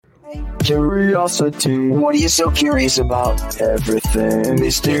Curiosity. What are you so curious about? Everything,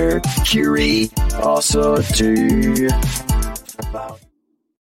 Mr. Curiosity.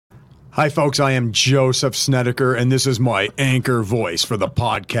 Hi, folks. I am Joseph Snedeker, and this is my anchor voice for the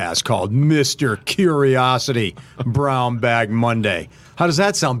podcast called Mr. Curiosity, Brown Bag Monday. How does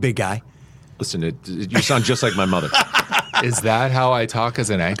that sound, big guy? Listen, you sound just like my mother. Is that how I talk as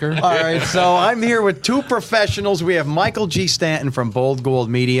an anchor? All right, so I'm here with two professionals. We have Michael G. Stanton from Bold Gold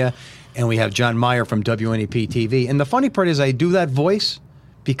Media, and we have John Meyer from WNEP TV. And the funny part is I do that voice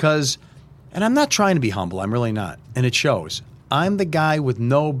because, and I'm not trying to be humble, I'm really not, and it shows. I'm the guy with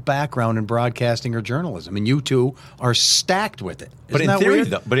no background in broadcasting or journalism, and you two are stacked with it. But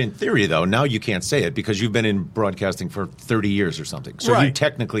in theory, though, now you can't say it because you've been in broadcasting for 30 years or something. So you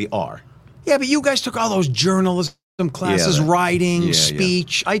technically are. Yeah, but you guys took all those journalism classes, writing,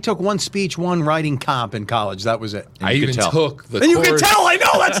 speech. Yeah. I took one speech, one writing comp in college. That was it. I even took the course. And you can tell, I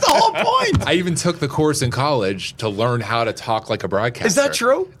know, that's the whole point. I even took the course in college to learn how to talk like a broadcaster. Is that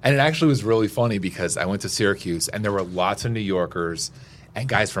true? And it actually was really funny because I went to Syracuse and there were lots of New Yorkers and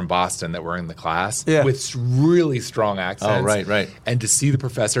guys from Boston that were in the class with really strong accents. Oh, right. And to see the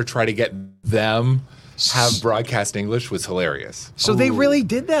professor try to get them have broadcast English was hilarious. So they really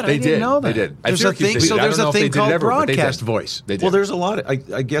did that? I didn't know that. They did. There's a thing, so there's a thing called broadcast voice. Well, there's a lot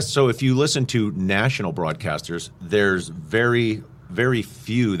of, I guess, so if you listen to national broadcasters, there's very, very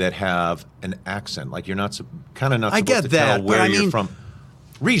few that have an accent. Like you're not supposed to tell where you're from.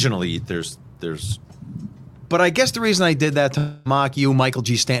 Regionally, there's. But I guess the reason I did that to mock you, Michael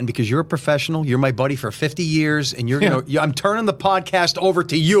G. Stanton, because you're a professional. You're my buddy for 50 years, and I'm turning the podcast over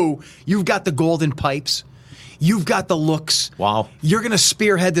to you. You've got the golden pipes. You've got the looks. Wow. You're going to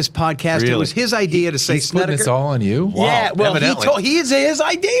spearhead this podcast. Really? It was his idea to say Snedeker. It's all on you? Wow. Yeah, well, it's his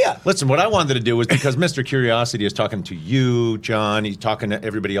idea. Listen, what I wanted to do was because Mr. Curiosity is talking to you, John. He's talking to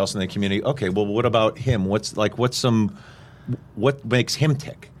everybody else in the community. Okay, well, what about him? What makes him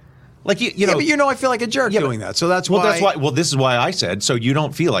tick? Like you know, but I feel like a jerk doing that. So that's why. Well, this is why I said so. You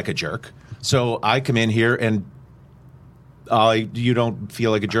don't feel like a jerk. So I come in here and you don't feel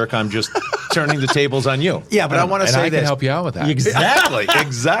like a jerk. I'm just turning the tables on you. Yeah, but I want to say I this. can help you out with that. Exactly.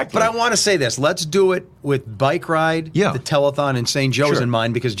 But I want to say this. Let's do it with Bike Ride, the telethon, and St. Joe's in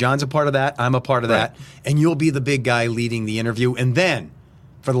mind because John's a part of that. I'm a part of that, and you'll be the big guy leading the interview, and then.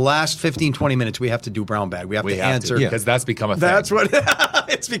 For the last 15, 20 minutes, we have to do Brown Bag. We have to answer. Because that's become a thing. That's what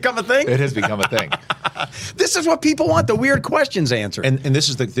it's become a thing? It has become a thing. This is what people want, the weird questions answered. And this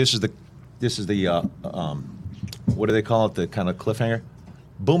is the what do they call it? The kind of cliffhanger?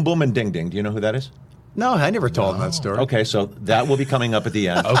 Boom, boom, and ding, ding. Do you know who that is? No, I never told him that story. Okay, so that will be coming up at the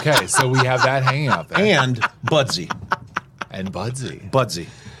end. Okay, so we have that hanging out there. And Budsy. Budsy.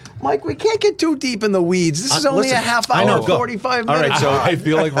 Mike, we can't get too deep in the weeds. This is only a half hour, 45 minutes. All right, so I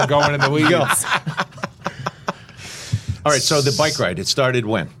feel like we're going in the weeds. All right, so the bike ride, it started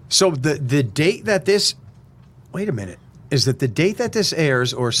when? So the date that this, wait a minute, is that the date that this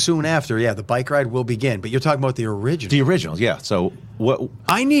airs or soon after, the bike ride will begin. But you're talking about the original. The original, yeah. So what?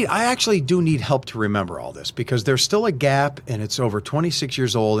 I actually do need help to remember all this because there's still a gap and it's over 26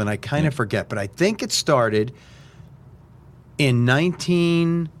 years old and I kind of forget. But I think it started in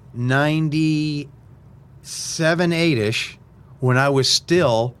 1997, 8-ish, when I was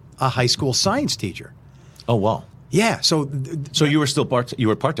still a high school science teacher. Oh, wow. Yeah, so you were still you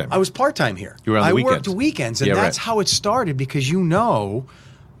were part-time. I was part-time here. You were on the weekends. I worked weekends, and that's how it started because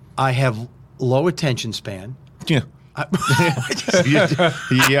I have low attention span. Yeah.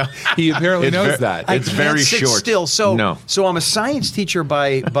 Yeah. He apparently knows that. It's very short. Still, so I'm a science teacher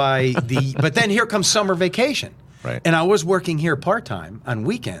but then here comes summer vacation. Right. And I was working here part-time on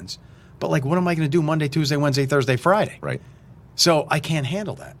weekends, but what am I going to do Monday, Tuesday, Wednesday, Thursday, Friday? Right. So I can't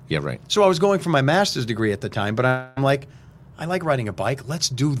handle that. Yeah, right. So I was going for my master's degree at the time, but I'm like, I like riding a bike. Let's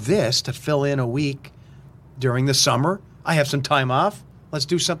do this to fill in a week during the summer. I have some time off. Let's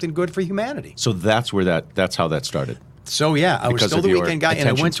do something good for humanity. So that's how that started. So I was still the weekend guy, and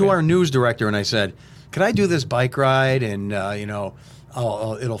I went to our news director and I said, could I do this bike ride? And,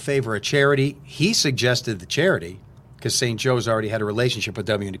 it'll favor a charity. He suggested the charity because St. Joe's already had a relationship with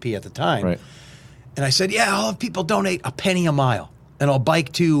WNEP at the time. Right. And I said, I'll have people donate a penny a mile, and I'll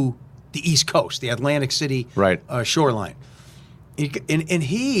bike to the East Coast, the Atlantic City shoreline. And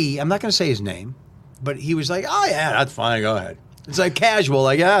he, I'm not going to say his name, but he was like, oh, yeah, that's fine, go ahead. It's like casual,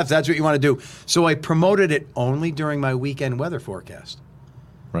 if that's what you want to do. So I promoted it only during my weekend weather forecast.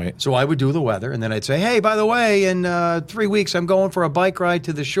 Right. So I would do the weather, and then I'd say, hey, by the way, in 3 weeks, I'm going for a bike ride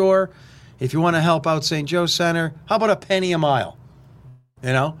to the shore. If you want to help out St. Joe's Center, how about a penny a mile?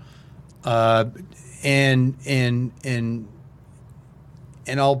 And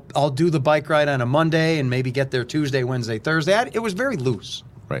and I'll do the bike ride on a Monday and maybe get there Tuesday, Wednesday, Thursday. It was very loose.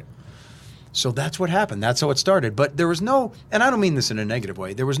 Right. So that's what happened. That's how it started. But there was no, and I don't mean this in a negative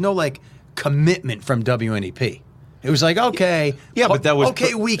way, there was no like commitment from WNEP. It was like, okay, yeah, but that was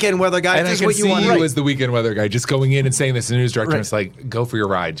okay, weekend weather guy. And I can see you as the weekend weather guy, just going in and saying this to the news director. Right. And it's like, go for your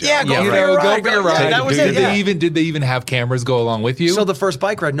ride, Joe. Yeah, go for your ride. Yeah, that was it. Did they even have cameras go along with you? So the first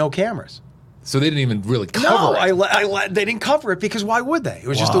bike ride, no cameras. So they didn't even really cover it. No, they didn't cover it because why would they? It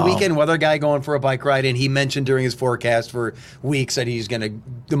was just a weekend weather guy going for a bike ride, and he mentioned during his forecast for weeks that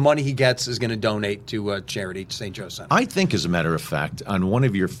the money he gets is going to donate to a charity, St. Joe's Center. I think, as a matter of fact, on one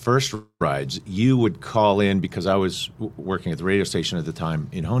of your first rides, you would call in because I was working at the radio station at the time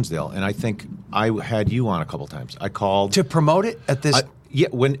in Honesdale, and I think I had you on a couple times. I called to promote it at this.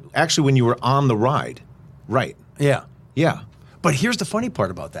 When you were on the ride, right? Yeah. Yeah. But here's the funny part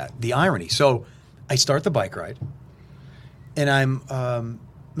about that, the irony. So I start the bike ride, and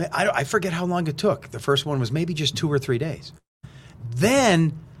I forget how long it took. The first one was maybe just 2 or 3 days.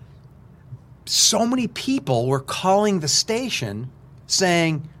 Then so many people were calling the station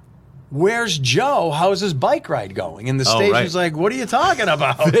saying, "Where's Joe? How's his bike ride going?" And the station's like, "What are you talking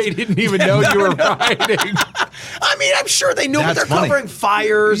about?" They didn't even know you were riding. I mean, I'm sure they knew, but they're covering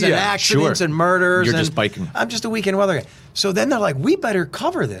fires and accidents and murders. You're just biking. I'm just a weekend weather guy. So then they're like, we better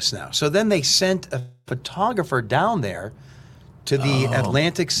cover this now. So then they sent a photographer down there to the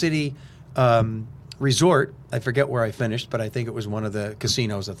Atlantic City resort. I forget where I finished, but I think it was one of the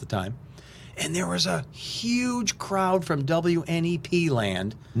casinos at the time. And there was a huge crowd from WNEP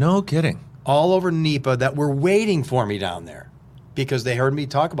land. No kidding. All over NEPA that were waiting for me down there because they heard me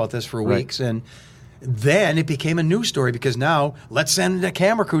talk about this for weeks. And then it became a news story because now let's send a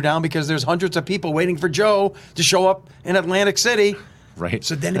camera crew down because there's hundreds of people waiting for Joe to show up in Atlantic City. Right.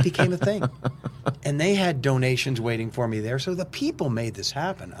 So then it became a thing. And they had donations waiting for me there. So the people made this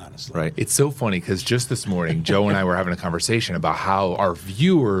happen, honestly. Right. It's so funny because just this morning, Joe and I were having a conversation about how our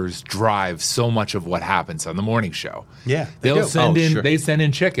viewers drive so much of what happens on the morning show. Yeah. They send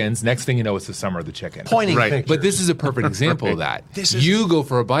in chickens. Next thing you know, it's the summer of the chicken. Pointing pictures. But this is a perfect example of that. You go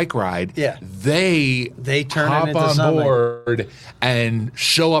for a bike ride. Yeah. They turn hop it into on something. board and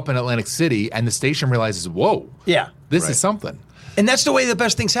show up in Atlantic City, and the station realizes, whoa, this is something. And that's the way the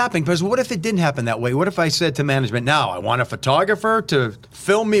best things happen. Because what if it didn't happen that way? What if I said to management, now I want a photographer to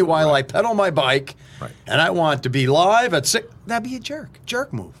film me while I pedal my bike, and I want to be live at 6. That'd be a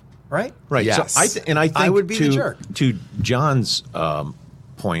jerk move, right? Right. Yes. So I think I would be the jerk. To John's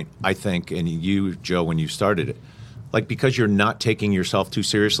point, I think, and you, Joe, when you started it, like because you're not taking yourself too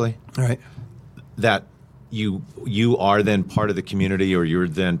seriously, right? That you are then part of the community, or you're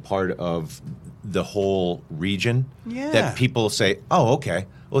then part of the whole region. Yeah. That people say, oh, okay,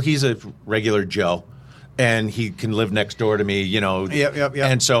 well, he's a regular Joe, and he can live next door to me, Yep.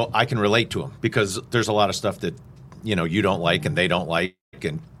 And so I can relate to him because there's a lot of stuff that, you don't like and they don't like,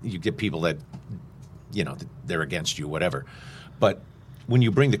 and you get people that, they're against you, whatever. But when you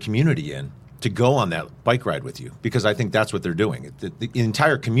bring the community in to go on that bike ride with you, because I think that's what they're doing. The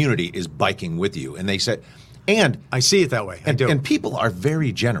entire community is biking with you, and they said. And I see it that way. I do. And people are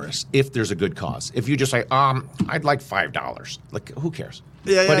very generous if there's a good cause. If you just say, I'd like $5, like who cares?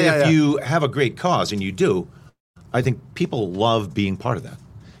 But if you have a great cause, and you do, I think people love being part of that.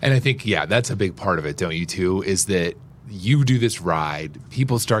 And I think, that's a big part of it, don't you, too, is that you do this ride,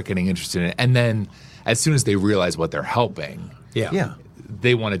 people start getting interested in it, and then as soon as they realize what they're helping,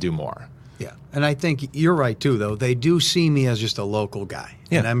 they want to do more. Yeah, and I think you're right, too, though. They do see me as just a local guy,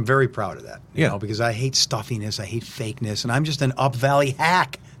 and I'm very proud of that, you know, because I hate stuffiness, I hate fakeness, and I'm just an Up Valley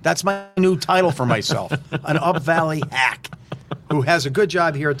hack. That's my new title for myself, an Up Valley hack who has a good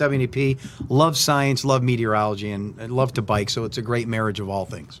job here at WNEP, loves science, love meteorology, and love to bike, so it's a great marriage of all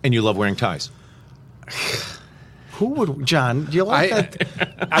things. And you love wearing ties. Who would, John, do you like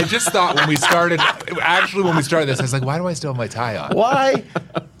that? I just thought when we started this, I was like, why do I still have my tie on? Why?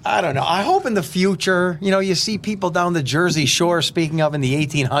 I don't know. I hope in the future, you see people down the Jersey Shore, speaking of in the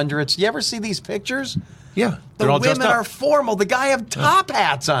 1800s. You ever see these pictures? Yeah. The women are formal. The guy have top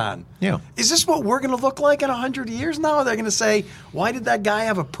hats on. Yeah. Is this what we're going to look like in 100 years now? They're going to say, why did that guy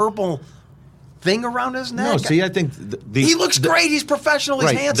have a purple thing around his neck? No, see, I think he looks great. He's professional.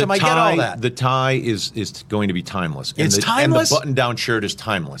 He's handsome. I get all that. The tie is going to be timeless. It's timeless? And the button-down shirt is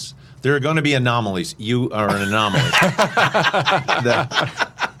timeless. There are going to be anomalies. You are an anomaly.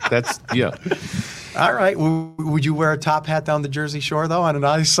 All right. Would you wear a top hat down the Jersey Shore, though, on a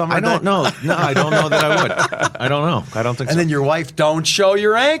nice summer day? I don't know. No, I don't know that I would. I don't know. I don't think so. And then your wife, don't show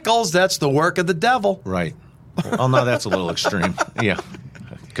your ankles. That's the work of the devil. Right. Well, no, that's a little extreme. Yeah.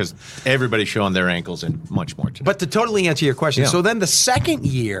 because everybody's showing their ankles and much more today. But to totally answer your question, so then the second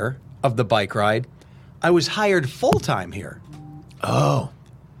year of the bike ride, I was hired full-time here. Oh.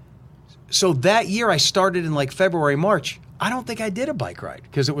 So that year I started in like February, March. I don't think I did a bike ride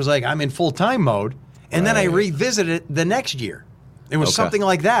because it was like I'm in full-time mode. And then I revisited it the next year. It was something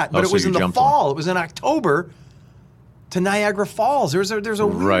like that. But it was in the fall. It was in October to Niagara Falls. There's a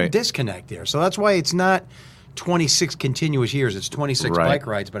weird disconnect there. So that's why it's not 26 continuous years. It's 26 bike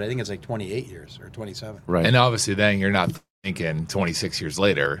rides, but I think it's like 28 years or 27. Right. And obviously then you're not thinking 26 years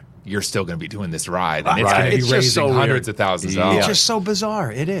later, you're still going to be doing this ride. And it's going to be raising hundreds of thousands of dollars. It's just so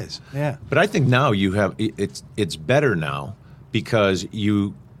bizarre. It is. Yeah. But I think now you have, it's better now because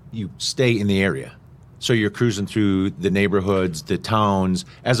you stay in the area. So you're cruising through the neighborhoods, the towns,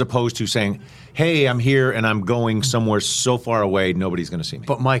 as opposed to saying, hey, I'm here and I'm going somewhere so far away, nobody's going to see me.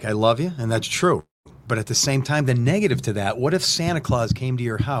 But, Mike, I love you, and that's true. But at the same time, the negative to that, what if Santa Claus came to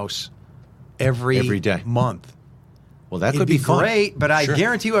your house every day, month? Well, that could be fun. Great, but I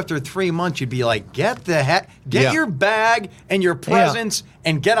guarantee you after 3 months, you'd be like, get your bag and your presents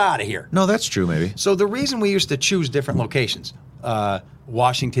and get out of here. No, that's true, maybe. So the reason we used to choose different locations,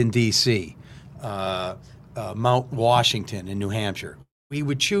 Washington, D.C., Mount Washington in New Hampshire. We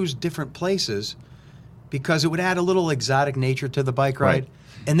would choose different places because it would add a little exotic nature to the bike ride. Right.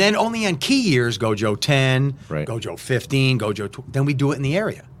 And then only on key years, go Joe 10, go Joe 15, go Joe 12, then we do it in the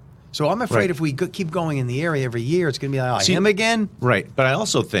area. So I'm afraid if we keep going in the area every year, it's going to be like, him again? Right. But I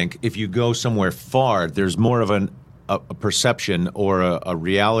also think if you go somewhere far, there's more of a perception or a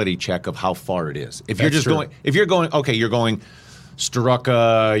reality check of how far it is. If you're going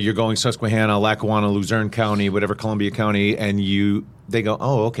Strucka, you're going Susquehanna, Lackawanna, Luzerne County, whatever, Columbia County, and they go,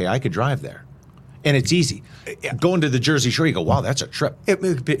 oh, okay, I could drive there. And it's easy. Going to the Jersey Shore, you go, wow, that's a trip.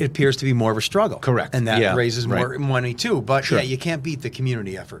 It appears to be more of a struggle. Correct. And that raises more money, too. But, you can't beat the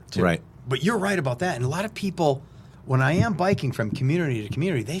community effort, too. Right. But you're right about that. And a lot of people, when I am biking from community to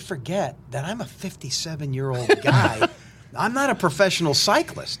community, they forget that I'm a 57-year-old guy. I'm not a professional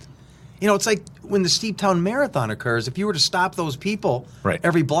cyclist. You know, it's like when the Steep Town Marathon occurs, if you were to stop those people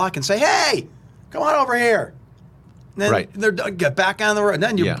every block and say, hey, come on over here. And then they're get back on the road. And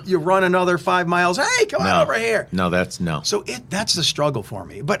then you run another 5 miles. Hey, come on over here. No, that's no. So that's the struggle for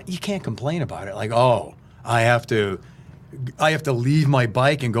me. But you can't complain about it. Like, oh, I have to leave my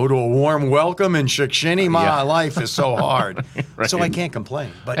bike and go to a warm welcome in Shikshini. My life is so hard. So I can't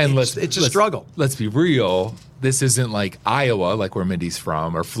complain. But it's a struggle. Let's be real. This isn't like Iowa, like where Mindy's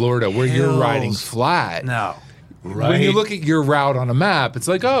from, or Florida, where you're riding flat. No. Right. When you look at your route on a map, it's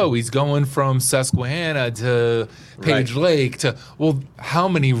like, oh, he's going from Susquehanna to Page Lake to, well, how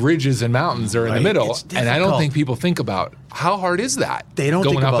many ridges and mountains are in the middle? And I don't think people think about how hard is that? They don't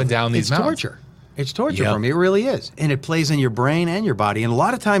going think up about and down these mountains. Torture. It's torture for me. It really is. And it plays in your brain and your body. And a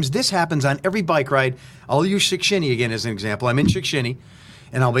lot of times this happens on every bike ride. I'll use Shikshini again as an example. I'm in Shikshini,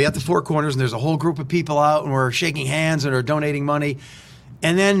 and I'll be at the Four Corners, and there's a whole group of people out, and we're shaking hands and are donating money.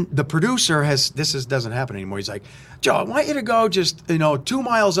 And then the producer doesn't happen anymore. He's like, Joe, I want you to go just 2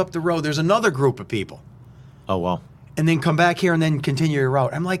 miles up the road. There's another group of people. Oh, well. And then come back here and then continue your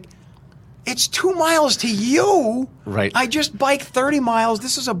route. I'm like, it's 2 miles to you. Right. I just biked 30 miles.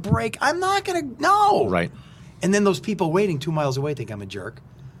 This is a break. I'm not going to, no. Right. And then those people waiting 2 miles away think I'm a jerk.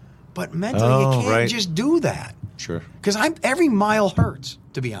 But mentally, you can't just do that. Sure. Because every mile hurts,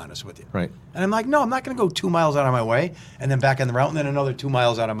 to be honest with you. Right. And I'm like, no, I'm not going to go 2 miles out of my way and then back on the route and then another 2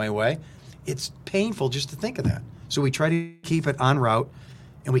 miles out of my way. It's painful just to think of that. So we try to keep it en route,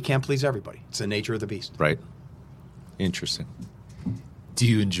 and we can't please everybody. It's the nature of the beast. Right. Interesting. Do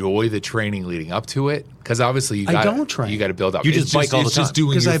you enjoy the training leading up to it? Because obviously I don't train. You got to build up. You just bike all the time.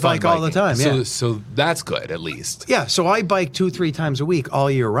 Because I bike all the time. Yeah. So that's good at least. Yeah. So I bike 2-3 times a week all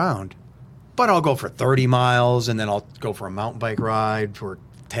year round, but I'll go for 30 miles and then I'll go for a mountain bike ride for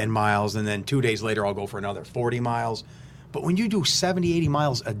 10 miles, and then 2 days later I'll go for another 40 miles. But when you do 70, 80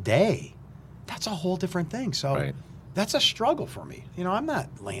 miles a day, that's a whole different thing. So that's a struggle for me. I'm not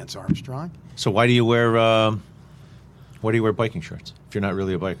Lance Armstrong. So why do you wear biking shorts if you're not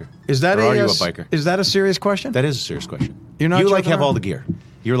really a biker? Are you a biker? Is that a serious question? That is a serious question. You're not. You have all the gear.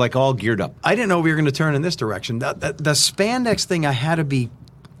 You're like all geared up. I didn't know we were going to turn in this direction. The spandex thing, I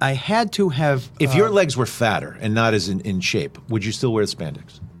had to have. If your legs were fatter and not as in shape, would you still wear the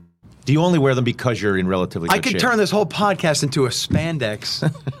spandex? Do you only wear them because you're in relatively good shape? I could turn this whole podcast into a spandex,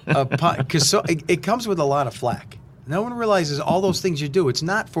 because it comes with a lot of flack. No one realizes all those things you do. It's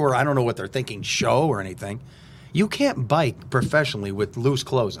not for, I don't know what they're thinking, show or anything. You can't bike professionally with loose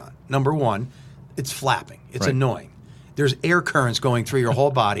clothes on. Number one, it's flapping. It's annoying. There's air currents going through your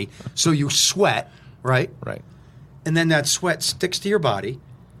whole body, so you sweat, right? Right. And then that sweat sticks to your body,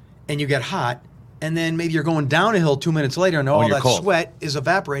 and you get hot, and then maybe you're going down a hill 2 minutes later, and all that sweat is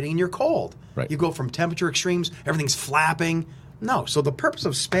evaporating, and you're cold. Right. You go from temperature extremes, everything's flapping. No. So the purpose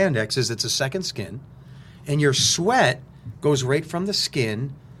of spandex is it's a second skin, and your sweat goes right from the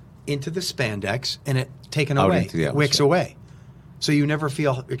skin into the spandex, and it taken away, it wicks away. So you never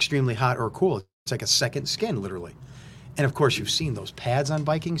feel extremely hot or cool. It's like a second skin, literally. And of course, you've seen those pads on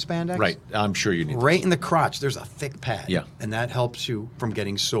biking spandex. Right. I'm sure you need right in the crotch. There's a thick pad. Yeah. And that helps you from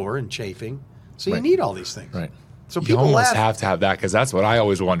getting sore and chafing. So you need all these things. Right. So you people almost have to have that, because that's what I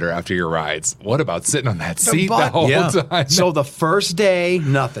always wonder after your rides. What about sitting on that seat the whole time? So the first day,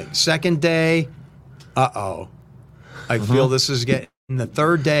 nothing. Second day, I feel this is getting. The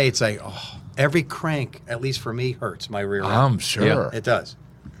third day, it's like, every crank, at least for me, hurts my rear end. I'm sure. Yeah, it does.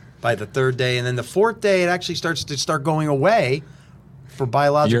 By the third day. And then the fourth day, it actually starts to going away for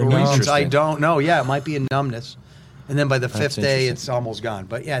biological reasons. I don't know. Yeah, it might be a numbness. And then by the fifth day, it's almost gone.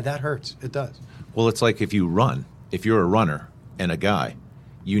 But yeah, that hurts. It does. Well, it's like if you run. If you're a runner and a guy,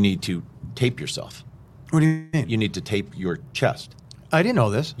 you need to tape yourself. What do you mean? You need to tape your chest. I didn't know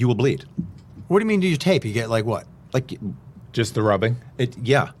this. You will bleed. What do you mean do you tape? You get like what? Like just the rubbing?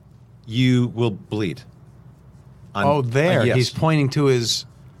 Yeah. You will bleed. There. Yes. He's pointing to his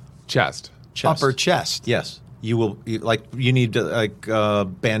chest. Upper chest. Yes. You will, you need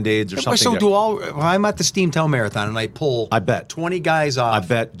Band-Aids or something. So I'm at the Steamtown Marathon and I pull 20 guys off. I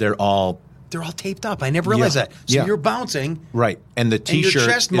bet they're all taped up. I never realized that. So you're bouncing. Right. And the T-shirt. And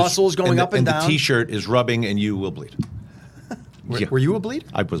your chest muscles going up and down. And the T-shirt is rubbing and you will bleed. Were you a bleeder?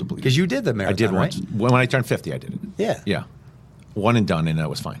 I was a bleeder. Because you did the marathon, I did right? once. When I turned 50, I did it. Yeah. Yeah. One and done, and I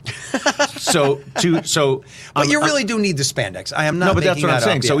was fine. But you really do need the spandex. I am not. No, but that's what I'm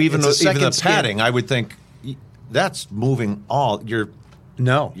saying. So even the padding, skin. I would think that's moving all.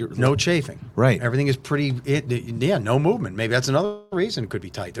 No chafing. Right. Everything is pretty. No movement. Maybe that's another reason it could be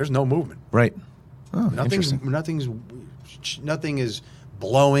tight. There's no movement. Right. Oh, Nothing is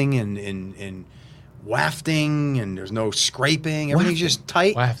blowing and wafting, and there's no scraping. Everything's just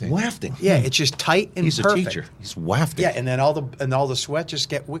tight. Wafting. Yeah, it's just tight and He's perfect. a teacher. He's wafting. Yeah, and then all the sweat just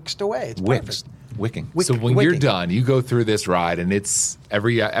get wicked away. It's perfect. Wicking. So when you're done, you go through this ride, and it's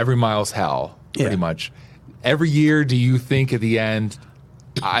every mile's hell, pretty much. Every year, do you think at the end,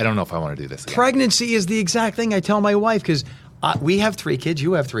 I don't know if I want to do this again? Pregnancy is the exact thing I tell my wife, because we have 3 kids.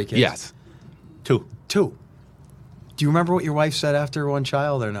 You have 3 kids. Yes. 2. Do you remember what your wife said after one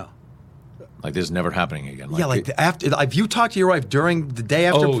child, or no? Like this is never happening again. After, if you talk to your wife during the day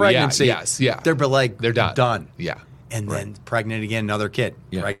after pregnancy, they're like, they're done. Yeah. And then pregnant again, another kid.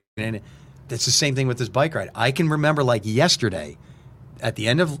 Yeah. Pregnant. That's the same thing with this bike ride. I can remember like yesterday, at the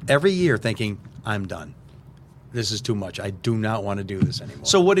end of every year, thinking, I'm done. This is too much. I do not want to do this anymore.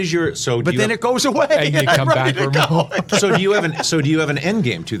 So what is your But then it goes away. And you come back for more. So do you have an end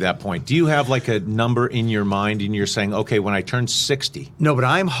game to that point? Do you have like a number in your mind and you're saying, okay, when I turn 60? No, but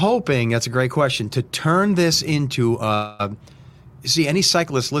I'm hoping, that's a great question, to turn this into see, any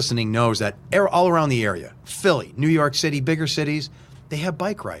cyclist listening knows that all around the area, Philly, New York City, bigger cities, they have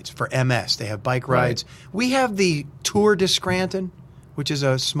bike rides for MS. They have bike rides. We have the Tour de Scranton, which is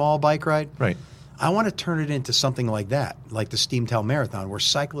a small bike ride. Right. I want to turn it into something like that, like the Steamtown Marathon, where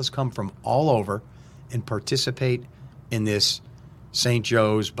cyclists come from all over and participate in this St.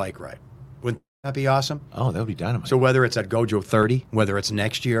 Joe's bike ride. Wouldn't that be awesome? Oh, that would be dynamite. So whether it's at Gojo 30, whether it's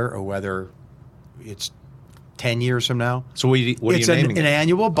next year, or whether it's 10 years from now. So what are you naming it? It's an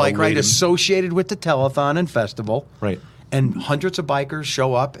annual bike ride associated with the telethon and festival. Right. And hundreds of bikers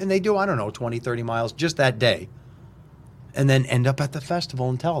show up, and they do, 20, 30 miles just that day. And then end up at the festival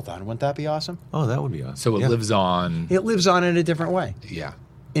and telethon. Wouldn't that be awesome? Oh, that would be awesome. So it lives on. It lives on in a different way. Yeah.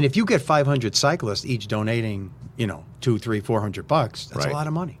 And if you get 500 cyclists each donating, $200, $300, $400, that's a lot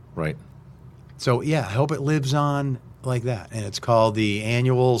of money. Right. So I hope it lives on like that. And it's called the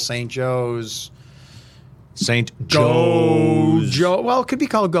annual St. Joe's. Joe. Well, it could be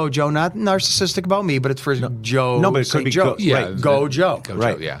called Go Joe. Not narcissistic about me, but it's for Joe. No, but it could be Joe. Go Joe. Go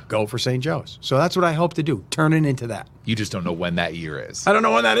Joe, Go for St. Joe's. So that's what I hope to do. Turn it into that. You just don't know when that year is. I don't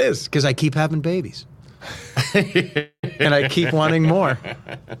know when that is because I keep having babies. And I keep wanting more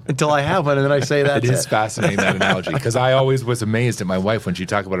until I have one, and then I say that. It is fascinating, that analogy, because I always was amazed at my wife when she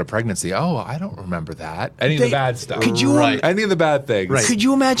talked about a pregnancy. Oh, I don't remember that. Any of the bad stuff. Any of the bad things. Right. Could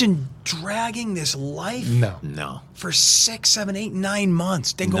you imagine dragging this life? No. For 6, 7, 8, 9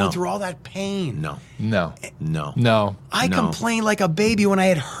 months, then going through all that pain. No. I complained like a baby when I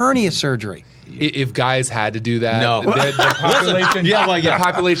had hernia surgery. If guys had to do that, the population, the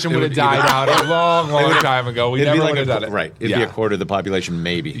population would have died out a long time ago. We never would have done it. Right. It'd be a quarter of the population,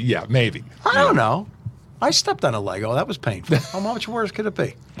 maybe. Yeah, maybe. I don't know. I stepped on a Lego. That was painful. How much worse could it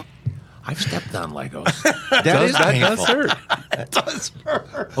be? I've stepped on Legos. That is painful. That does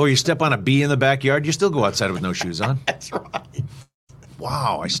hurt. Or you step on a bee in the backyard, you still go outside with no shoes on. That's right.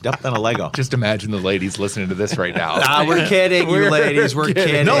 Wow, I stepped on a Lego. Just imagine the ladies listening to this right now. We're kidding, you ladies. We're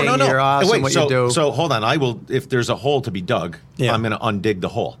kidding. No. You're awesome. Wait, you do. So hold on. I will. If there's a hole to be dug, I'm going to undig the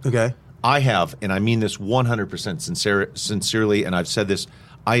hole. Okay. I have, and I mean this 100% sincerely, and I've said this.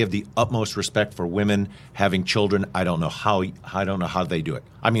 I have the utmost respect for women having children. I don't know how they do it.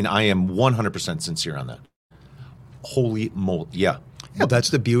 I mean, I am 100% sincere on that. Holy moly, yeah. Well, that's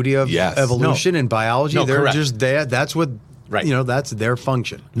the beauty of evolution and biology. No, They're correct. just there. That's what, Right. that's their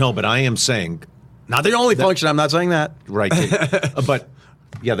function. No, but I am saying, Not the only function. I'm not saying that. right? But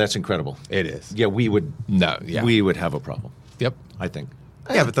yeah, that's incredible. It is. Yeah, we would have a problem. Yep. I think.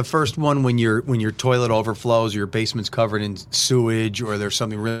 Yeah, but the first one when your toilet overflows, or your basement's covered in sewage, or there's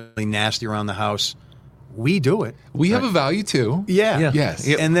something really nasty around the house, we do it. We have a value too. Yeah. Yes.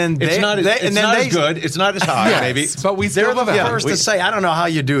 And then It's not as good. It's not as high, Yes, maybe. but we They're still the have a value. first to say, I don't know how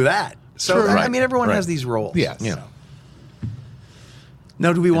you do that. So, True. I mean, everyone Right. has these roles. Yes. Yeah.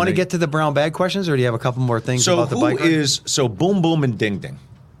 Now, do we want to they- get to the brown bag questions, or do you have a couple more things So about the bike? so boom boom and ding ding?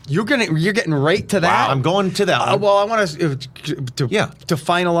 You're getting right to that? I'm going to that one. Well, I want to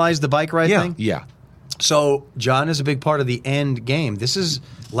finalize the bike ride thing. Yeah. So John is a big part of the end game.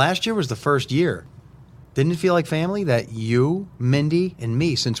 Last year was the first year. Didn't it feel like family that you, Mindy, and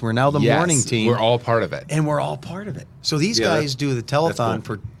me, since we're now the morning team, We're all part of it. and we're all part of it. So these Yeah, guys do the telethon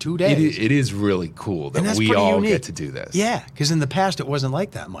cool. for 2 days. It is really cool And that that's we pretty all unique. get to do this. Yeah, because in the past it wasn't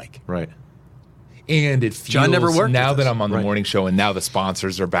like that, Mike. Right. And it feels, John never worked now with that us. I'm on the Right. morning show and now the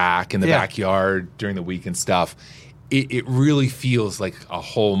sponsors are back in the Yeah. backyard during the week and stuff, it really feels like a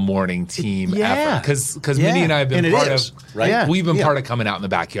whole morning team Yeah. effort. Because Yeah. Mindy and I have been And it part is, of, right? Yeah. We've been Yeah. part of coming out in the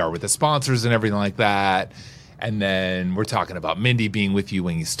backyard with the sponsors and everything like that. And then we're talking about Mindy being with you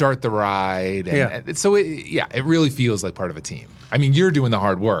when you start the ride. And so it really feels like part of a team. I mean, you're doing the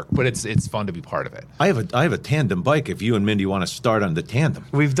hard work, but it's fun to be part of it. I have a tandem bike. If you and Mindy want to start on the tandem,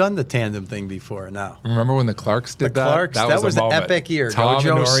 We've done the tandem thing before now. Remember when the Clarks did that? Clarks, that was a the moment. epic year. Tom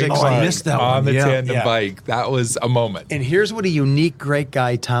Gojo and Nori 6 Oh, I missed that on one. the Yeah. tandem Yeah. bike. That was a moment. And here's what a unique, great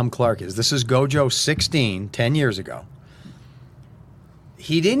guy Tom Clark is. This is Gojo 16, 10 years ago.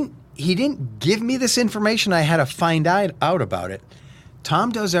 He didn't give me this information. I had to find out about it.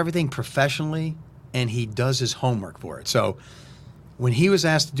 Tom does everything professionally, and he does his homework for it. So when he was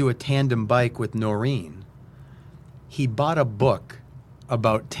asked to do a tandem bike with Noreen, he bought a book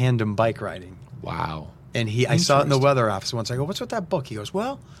about tandem bike riding. Wow. And I saw it in the weather office once. I go, "What's with that book?" He goes,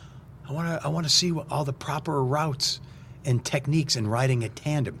 "Well, I want to see all the proper routes and techniques in riding a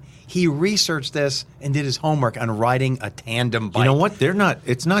tandem." He researched this and did his homework on riding a tandem bike. you know what?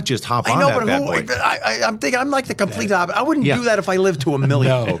 It's not just hop I on know, that but bad boy. I'm thinking I'm like the complete opposite. I wouldn't do that if I lived to 1,000,000.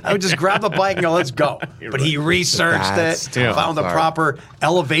 No. I would just grab the bike and go, "Let's go." But he researched That's it, Tom found the Clark. proper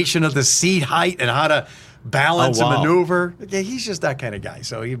elevation of the seat height and how to balance Oh, wow. and maneuver. Yeah, he's just that kind of guy.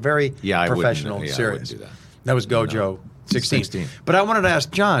 So he's very Yeah, I wouldn't- professional, yeah, I serious. wouldn't do that. That was Gojo 16. 16. But I wanted to ask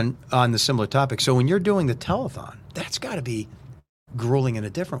John on the similar topic. So when you're doing the telethon, that's got to be grueling in a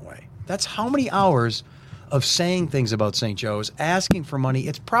different way. That's how many hours of saying things about St. Joe's, asking for money.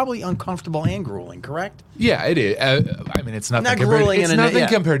 It's probably uncomfortable and grueling, correct? Yeah, it is. I mean, it's nothing Not compared. grueling It's in a- nothing yeah.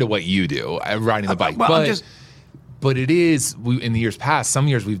 compared to what you do riding the bike. Well, I'm but just- but it is. In the years past, some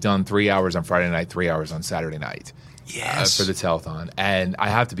years we've done 3 hours on Friday night, 3 hours on Saturday night. Yes. For the telethon. And I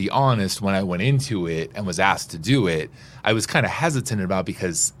have to be honest, when I went into it and was asked to do it, I was kind of hesitant about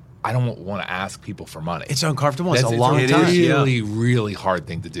because I don't want to ask people for money. It's uncomfortable. It's That's a long it's time. a really, really hard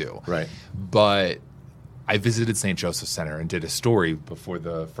thing to do. Right. But I visited St. Joseph Center and did a story before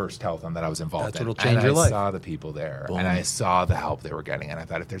the first telethon that I was involved That's in. what'll change and your I life. saw the people there, and I saw the help they were getting, and I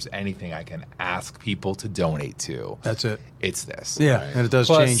thought if there's anything I can ask people to donate to, That's it. it's this. Yeah, and it does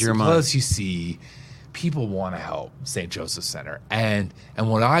change your mind. Plus, you see, people want to help St. Joseph Center, and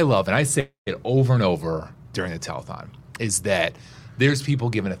what I love, and I say it over and over during the telethon, is that there's people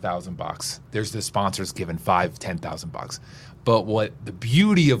giving $1,000. There's the sponsors giving $5,000-$10,000. But what the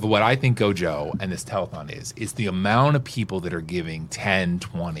beauty of what I think Gojo and this telethon is the amount of people that are giving $10,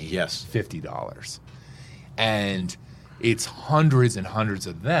 $20, Yes. $50. And it's hundreds and hundreds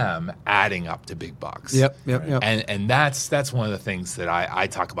of them adding up to big bucks. Yep. And that's one of the things that I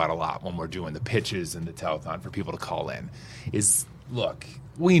talk about a lot when we're doing the pitches and the telethon for people to call in is, look,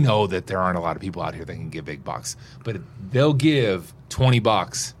 we know that there aren't a lot of people out here that can give big bucks, but they'll give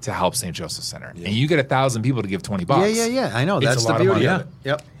 $20 to help St. Joseph Center. And you get 1,000 people to give $20. Yeah. I know. It's That's a the lot of beauty money. of it.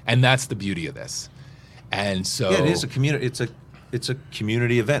 Yep. And that's the beauty of this. And so Yeah, it is a community. It's a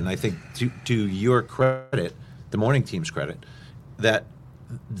community event, and I think to your credit, the morning team's credit, that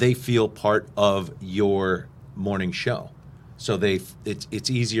they feel part of your morning show. So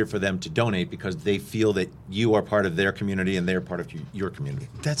it's easier for them to donate because they feel that you are part of their community and they're part of your community.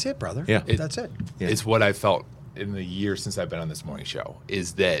 That's it, brother. Yeah. That's it. Yeah. It's what I felt in the year since I've been on this morning show,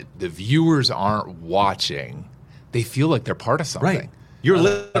 is that the viewers aren't watching. They feel like they're part of something. Right. You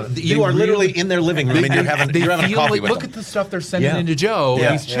are literally in their living room and you're having a coffee with look them. at the stuff they're sending into Joe,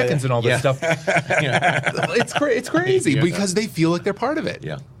 these chickens and all this stuff. It's crazy because they feel like they're part of it.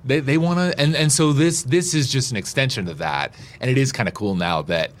 Yeah. They want to, and so this is just an extension of that. And it is kind of cool now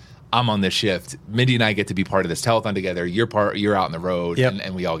that I'm on this shift. Mindy and I get to be part of this telethon together. You're out on the road,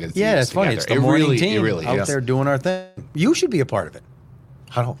 and we all get to do this it's funny. together. It's the morning team it really out is. there doing our thing. You should be a part of it.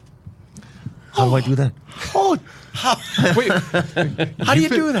 How do I do that? Wait, How do you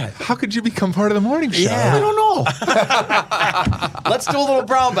do that? How could you become part of the morning show? Yeah. I don't know. Let's do a little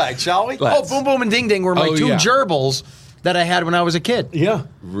brown bag, shall we? Let's. Boom Boom and Ding Ding were my two gerbils that I had when I was a kid. Yeah.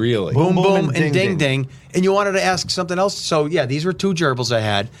 Really? Boom Boom and Ding Ding. And you wanted to ask something else? So, these were two gerbils I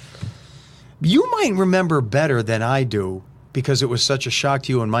had. You might remember better than I do because it was such a shock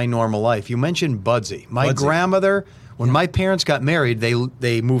to you in my normal life. You mentioned Budsy. My grandmother, when my parents got married,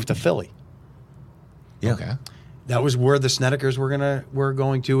 they moved to Philly. Yeah. Okay. That was where the Snedekers were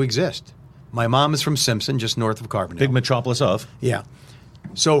going to exist. My mom is from Simpson, just north of Carbondale. Big metropolis of. Yeah.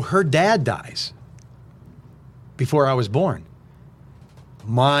 So her dad dies before I was born.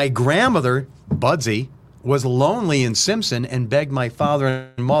 My grandmother, Budsy, was lonely in Simpson and begged my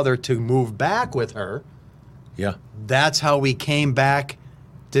father and mother to move back with her. Yeah. That's how we came back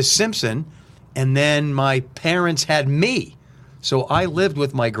to Simpson. And then my parents had me. So I lived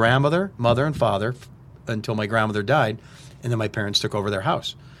with my grandmother, mother, and father until my grandmother died. And then my parents took over their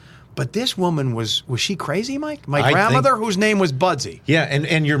house. But this woman was she crazy, Mike? My grandmother, whose name was Budsy. Yeah,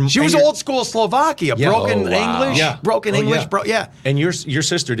 and she was old school Slovakia, broken English, English. Yeah. And your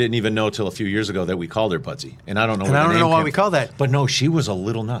sister didn't even know till a few years ago that we called her Budsy, and I don't know. And I don't know why we call that. But no, she was a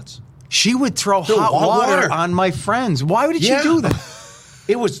little nuts. She would throw hot water on my friends. Why did she do that?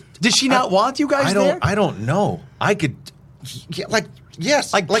 It was. Did she not want you guys there? I don't know. I could,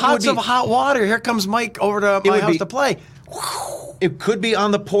 yes, like pots of hot water. Here comes Mike over to my house to play. It could be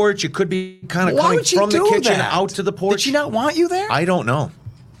on the porch. It could be kind of coming from the kitchen out to the porch. Did she not want you there? I don't know.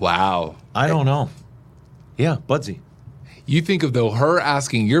 Wow. I don't know. Yeah, Budsy. You think of, though, her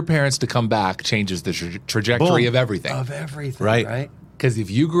asking your parents to come back changes the trajectory of everything. Of everything, right? Because if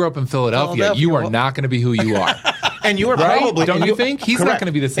you grew up in Philadelphia, you are not going to be who you are. And you were probably... Don't you think? He's not going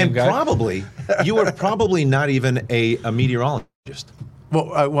to be the same guy. Probably. You were probably not even a meteorologist.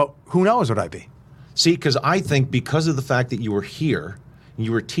 Well, who knows what I'd be? See, because I think because of the fact that you were here,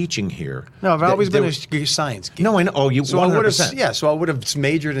 you were teaching here. No, I've always been a science geek. No, I know. Oh, you 100%. So I would have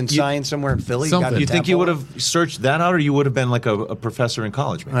majored in science somewhere in Philly. You think you would have searched that out, or you would have been like a professor in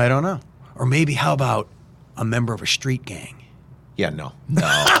college? Maybe? I don't know. Or maybe, how about a member of a street gang? Yeah, no. No,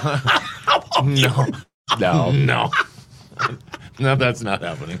 that's not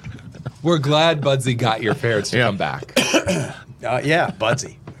happening. We're glad Budsy got your parents to come back. Yeah,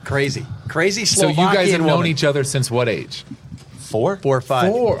 Budsy. Crazy Slovakian So you guys have known woman. each other since what age? 4 or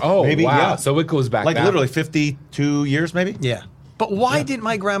 5. 4? Oh, maybe, wow. Yeah. So it goes back literally 52 years, maybe? Yeah. But why didn't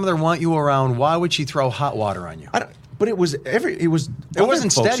my grandmother want you around? Why would she throw hot water on you? But it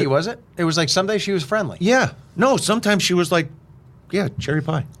wasn't steady, was it? It was like some days she was friendly. Yeah. No, sometimes she was like, yeah, cherry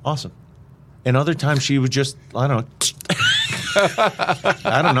pie. Awesome. And other times she would just, I don't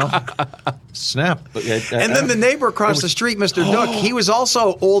know. Snap. And then the neighbor across the street, Mr. Duck, he was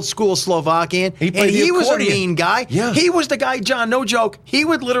also old school Slovakian. He was a mean guy. Yeah. He was the guy, John, no joke. He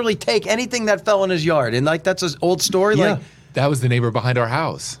would literally take anything that fell in his yard. And that's an old story. Yeah. Like, that was the neighbor behind our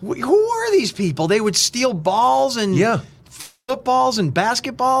house. Who are these people? They would steal balls and footballs and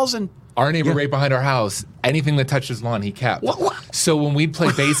basketballs and... Our neighbor right behind our house, anything that touched his lawn, he kept. What? So when we'd play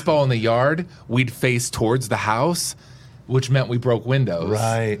baseball in the yard, we'd face towards the house, which meant we broke windows.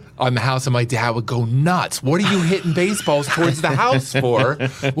 Right. On the house, and my dad would go nuts. What are you hitting baseballs towards the house for?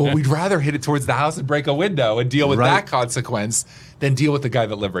 Well, we'd rather hit it towards the house and break a window and deal with that consequence than deal with the guy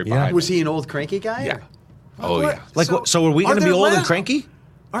that lived right behind. Was he an old cranky guy? Yeah. Yeah. So are we going to be old and cranky?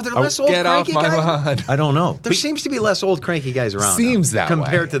 Are there less old Get off cranky my guys? lawn. I don't know. There seems to be less old cranky guys around. Seems now, that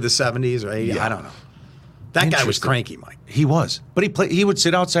compared way. to the 70s or 80s. I don't know. That guy was cranky, Mike. He was. But he would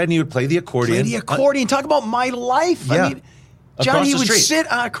sit outside and he would play the accordion. Talk about my life. Yeah. I mean, John, he would street. sit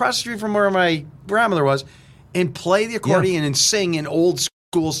across the street from where my grandmother was and play the accordion and sing in old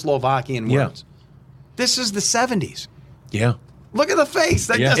school Slovakian words. This is the 70s. Yeah. Look at the face.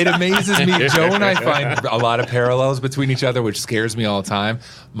 It amazes me. Joe and I find a lot of parallels between each other, which scares me all the time.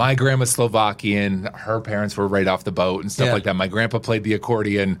 My grandma's Slovakian. Her parents were right off the boat and stuff like that. My grandpa played the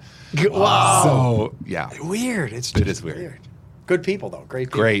accordion. Wow. So, yeah. Weird. It is weird. Good people, though. Great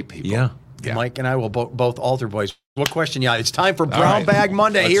people. Great people. Yeah. Mike and I will both altar boys. What question? Yeah, it's time for Brown Bag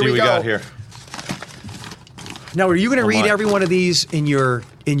Monday. Let's Here see we what go. got here. Now, are you going to read every one of these in your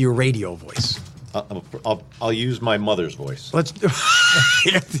radio voice? I'll use my mother's voice. Let's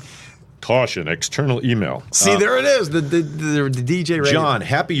Caution, external email. see. There it is. The DJ radio. John,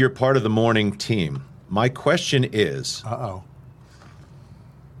 happy you're part of the morning team. My question is.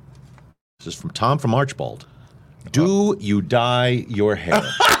 This is from Tom from Archibald. Do you dye your hair?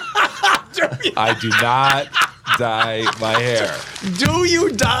 I do not dye my hair. Do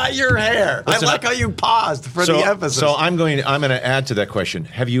you dye your hair? Listen, I like how you paused for the emphasis. So I'm going to add to that question.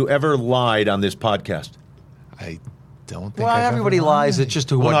 Have you ever lied on this podcast? I don't think. Well, everybody lies. It's just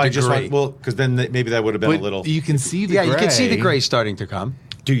to what degree. Because then maybe that would have been a little. You can see the gray. you can see the gray starting to come.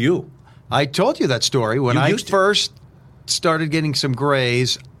 Do you? I told you that story when You I used to. first started getting some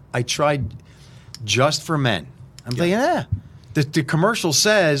grays. I tried Just for Men. I'm thinking, The commercial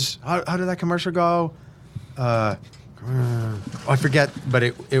says, how did that commercial go? I forget, but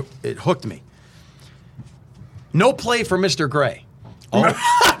it hooked me. No play for Mr. Gray.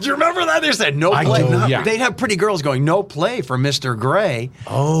 Oh. Do you remember that? They said no play. Yeah. They'd have pretty girls going, no play for Mr. Gray.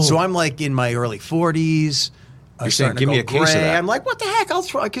 Oh. So I'm like in my early 40s. You're saying, give me a case of that. I'm like, what the heck? I'll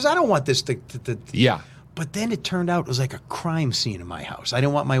try, because I don't want this to Yeah. But then it turned out it was like a crime scene in my house. I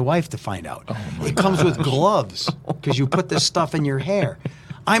didn't want my wife to find out. It comes with gloves because you put this stuff in your hair.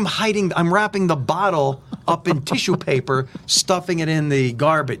 I'm wrapping the bottle up in tissue paper, stuffing it in the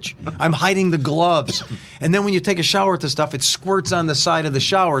garbage. I'm hiding the gloves. And then when you take a shower with the stuff, it squirts on the side of the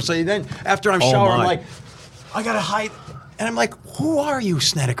shower. So then after I'm showering, I'm like, I got to hide. And I'm like, who are you,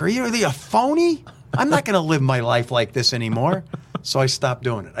 Snedeker? Are you a phony? I'm not going to live my life like this anymore. So I stopped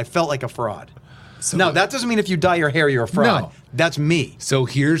doing it. I felt like a fraud. So now, that doesn't mean if you dye your hair, you're a fraud. No. That's me. So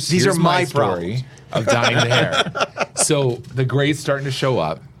here's are my my story of dyeing the hair. So the gray's starting to show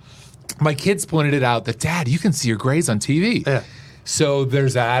up. My kids pointed it out that, Dad, you can see your grays on TV. Yeah. So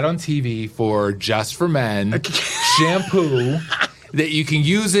there's an ad on TV for Just for Men shampoo that you can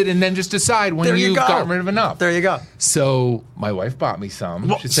use it and then just decide when you've gotten rid of enough. There you go. So my wife bought me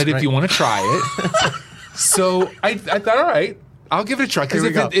some. She said, if you want to try it. So I thought, all right. I'll give it a try, because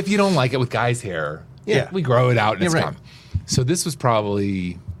if you don't like it with guys' hair, we grow it out and it's gone. So this was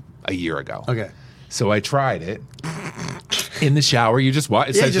probably a year ago. Okay. So I tried it. In the shower, you just wash.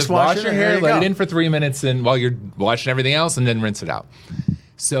 It says just wash your hair, let it in for 3 minutes, and while you're washing everything else, and then rinse it out.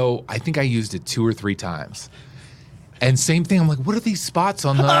 So I think I used it 2 or 3 times. And same thing. I'm like, what are these spots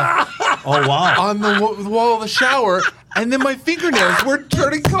on the on the wall of the shower? And then my fingernails were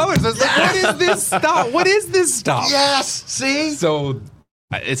turning colors. I was like, what is this stuff? What is this stuff? Yes. See? So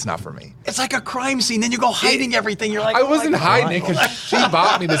it's not for me. It's like a crime scene. Then you go hiding everything. You're like, I wasn't hiding it because she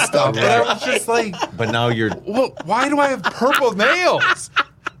bought me this stuff. But I was just like, but now you're. Well, why do I have purple nails?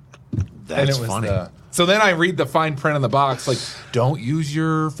 That's funny. So then I read the fine print on the box, like, don't use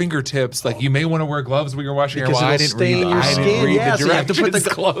your fingertips. Like, you may want to wear gloves when you're washing your hair. Well, I didn't read the directions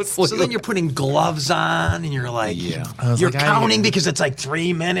closely. So then you're putting gloves on, and you're like, you're counting because it's like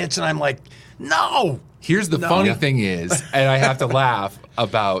 3 minutes, and I'm like, no. Here's the funny thing is, and I have to laugh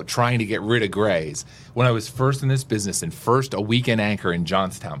about trying to get rid of grays. When I was first in this business and first a weekend anchor in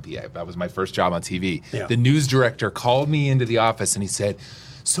Johnstown, PA, that was my first job on TV. Yeah. The news director called me into the office, and he said,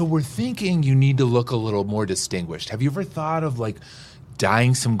 so we're thinking you need to look a little more distinguished. Have you ever thought of like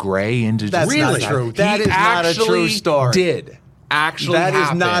dyeing some gray into? That's not true. That is not a true story. That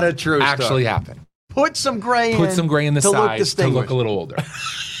is not a true story. Actually happened. Put some gray in the sides to look a little older.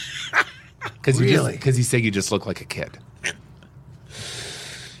 Because he said you just look like a kid.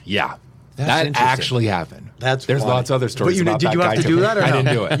 Yeah. That actually happened. There's funny. lots of other stories about that guy. Did you have to do that or no? I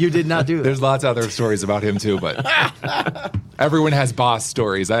didn't do it. You did not do that. There's lots of other stories about him too, but everyone has boss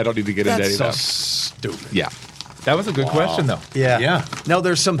stories. I don't need to get into any of them. Stupid. Yeah. That was a good question, though. Yeah. Now,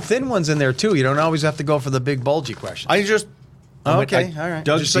 there's some thin ones in there, too. You don't always have to go for the big, bulgy question. Okay, all right.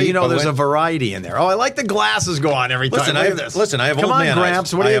 Just so you know, there's a variety in there. Oh, I like the glasses go on every time. I have Come old on, man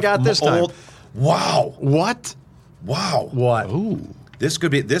Gramps. What do you got this time? Wow. What? Wow. What? Ooh.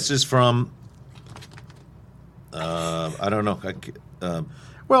 This is from, I don't know.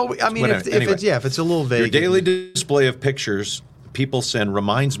 Well, I mean, if it's a little vague. Your daily display of pictures people send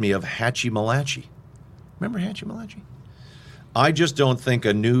reminds me of Hatchie Malachi. Remember Hatchie Malachi? I just don't think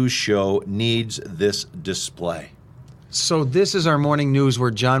a news show needs this display. So this is our morning news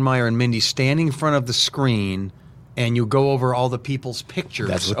where John Meyer and Mindy standing in front of the screen and you go over all the people's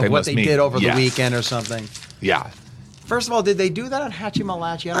pictures of what they did over the weekend or something. Yeah. First of all, did they do that on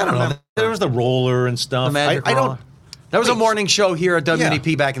Hatchimalachi? I don't know. There was the roller and stuff. I don't. That was a morning show here at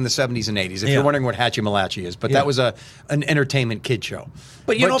WNEP back in the 70s and 80s. If you're wondering what Hatchimalachi is, but that was an entertainment kid show.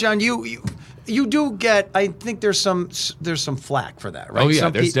 But you know, John, you do get. I think there's some flack for that, right? Oh yeah,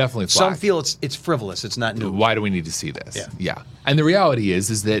 there's definitely flack. Some feel it's frivolous. It's not new. Why do we need to see this? Yeah. And the reality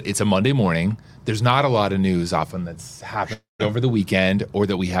is that it's a Monday morning. There's not a lot of news often that's happened over the weekend or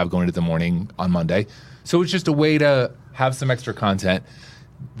that we have going into the morning on Monday. So it's just a way to have some extra content.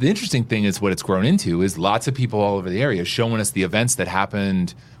 The interesting thing is what it's grown into is lots of people all over the area showing us the events that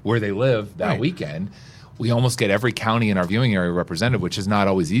happened where they live that weekend. We almost get every county in our viewing area represented, which is not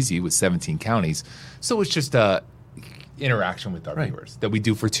always easy with 17 counties. So it's just a interaction with our viewers that we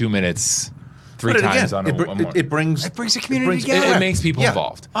do for 2 minutes, three times on a morning. It brings the community together. It makes people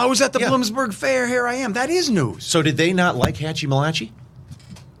involved. I was at the Bloomsburg Fair. Here I am. That is news. So did they not like Hatchimalachi?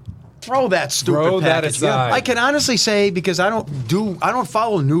 Throw that stupid package. Aside. I can honestly say, because I don't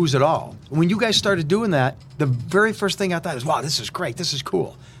follow news at all. When you guys started doing that, the very first thing I thought is, wow, this is great. This is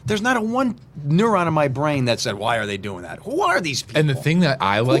cool. There's not a one neuron in my brain that said, why are they doing that? Who are these people? And the thing that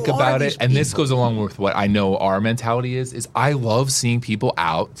I like about it, and this goes along with what I know our mentality is I love seeing people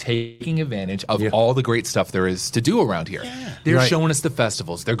out taking advantage of all the great stuff there is to do around here. Yeah. They're showing us the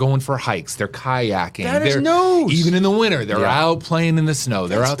festivals. They're going for hikes. They're kayaking. That is news. Even in the winter, they're out playing in the snow.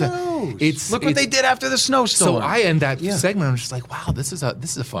 They're out there. Look what they did after the snowstorm. So I end that segment. I'm just like, wow, this is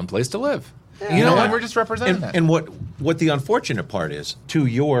a fun place to live. Yeah. You know, and we're just representing that. And what the unfortunate part is, to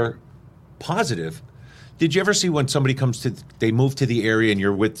your positive, did you ever see when somebody they move to the area and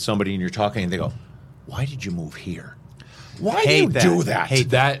you're with somebody and you're talking and they go, why did you move here? Why do you do that? Hate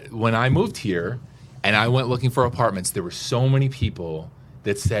that. When I moved here and I went looking for apartments, there were so many people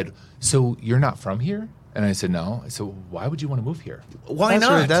that said, so you're not from here? And I said, no. I said, why would you want to move here? Why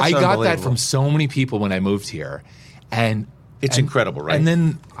not? I got that from so many people when I moved here. And it's incredible, right? And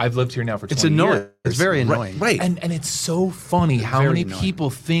then I've lived here now for 20 years. It's annoying. It's very annoying. Right. And it's so funny how many people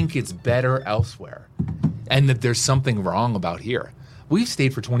think it's better elsewhere and that there's something wrong about here. We've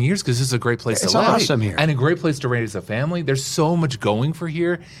stayed for 20 years because this is a great place to live. It's awesome here. And a great place to raise a family. There's so much going for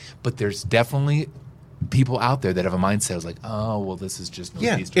here, but there's definitely people out there that have a mindset of like, oh, well, this is just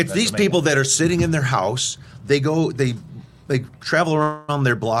Northeastern it's these people that are sitting in their house. They travel around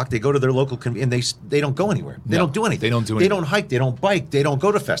their block. They go to their local and they don't go anywhere. They don't do anything. They don't do anything. They don't hike. They don't bike. They don't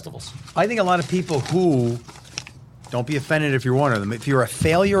go to festivals. I think a lot of people who, don't be offended if you're one of them, if you're a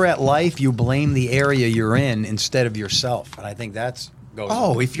failure at life, you blame the area you're in instead of yourself. And I think that's goes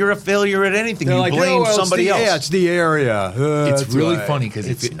on. If you're a failure at anything, you blame somebody else. Yeah, it's the area. It's really funny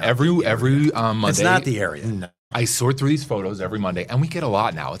because every Monday. It's not the area. No. I sort through these photos every Monday, and we get a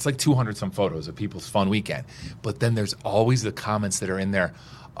lot now. It's like 200 some photos of people's fun weekend. But then there's always the comments that are in there.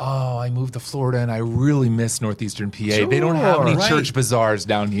 Oh, I moved to Florida, and I really miss Northeastern PA. Sure, they don't have any church bazaars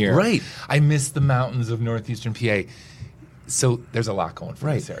down here. Right. I miss the mountains of Northeastern PA. So there's a lot going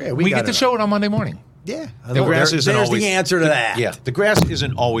for this area. Yeah, we get to show it on Monday morning. Yeah. The grass isn't there's always the answer to that. Yeah, the grass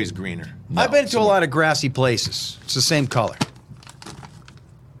isn't always greener. No, I've been to a lot of grassy places. It's the same color.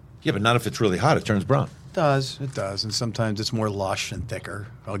 Yeah, but not if it's really hot. It turns brown. It does. And sometimes it's more lush and thicker.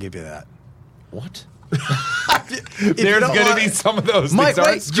 I'll give you that. What? There's going to be some of those. Mike,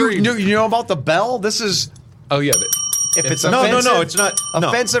 you know about the bell? This is... Oh, yeah. If it's offensive, no, it's not.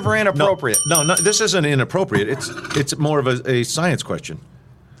 Offensive or inappropriate? No, this isn't inappropriate. It's more of a science question.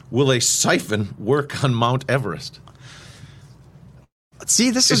 Will a siphon work on Mount Everest?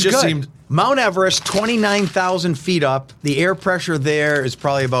 See, this is good. Mount Everest, 29,000 feet up. The air pressure there is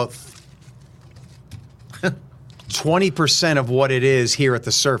probably about 20% of what it is here at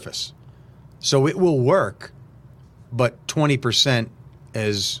the surface. So it will work, but 20%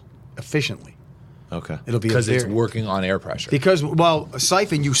 as efficiently. Okay. It'll be because it's working on air pressure. Because, a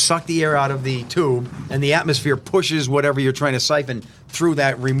siphon, you suck the air out of the tube, and the atmosphere pushes whatever you're trying to siphon through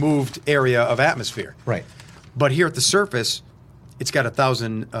that removed area of atmosphere. Right. But here at the surface, it's got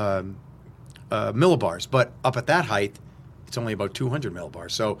 1,000 millibars. But up at that height, it's only about 200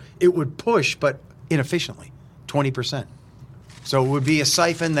 millibars. So it would push, but inefficiently, 20%. So it would be a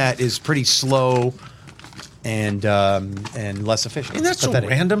siphon that is pretty slow and less efficient. And that's so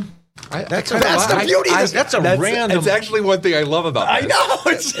random. That's the beauty of this. That's random. It's actually one thing I love about this. I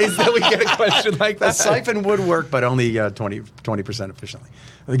know. Is that we get a question like that. The siphon would work, but only 20% efficiently.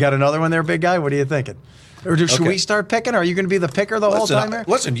 We got another one there, big guy? What are you thinking? Or should we start picking? Are you going to be the picker the whole time here?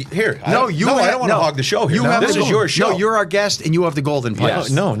 Listen, here. I don't want to hog the show here. This is your show. No, you're our guest, and you have the golden pipe. Yes.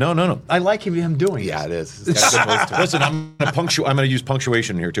 No. I like him doing it. Yeah, it is. Listen, I'm going to use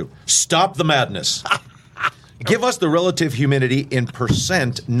punctuation here, too. Stop the madness. Give us the relative humidity in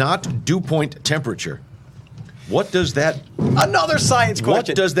percent, not dew point temperature. What does that... Another science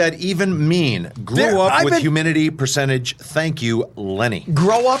question. What does that even mean? Grow up with humidity percentage. Thank you, Lenny.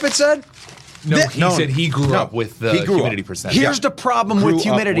 Grow up, it said? No, he said he grew up with the humidity percentage. Here's the problem with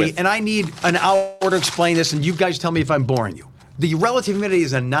humidity, and I need an hour to explain this, and you guys tell me if I'm boring you. The relative humidity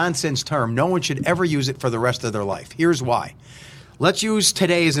is a nonsense term. No one should ever use it for the rest of their life. Here's why. Let's use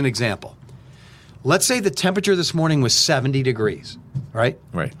today as an example. Let's say the temperature this morning was 70 degrees, right?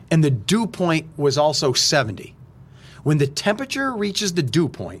 Right. And the dew point was also 70. When the temperature reaches the dew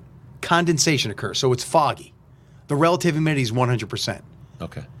point, condensation occurs, so it's foggy. The relative humidity is 100%.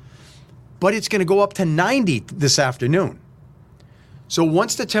 Okay. But it's going to go up to 90 this afternoon. So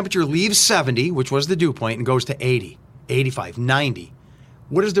once the temperature leaves 70, which was the dew point, and goes to 80, 85, 90,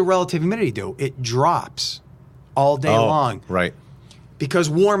 what does the relative humidity do? It drops all day long. Right. Because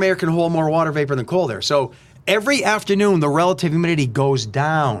warm air can hold more water vapor than cold air. So every afternoon, the relative humidity goes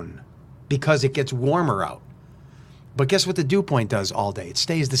down because it gets warmer out. But guess what the dew point does all day? It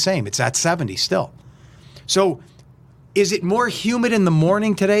stays the same. It's at 70 still. So is it more humid in the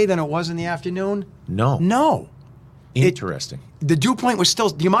morning today than it was in the afternoon? No. No. Interesting. The dew point was still,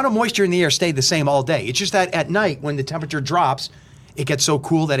 the amount of moisture in the air stayed the same all day. It's just that at night, when the temperature drops, it gets so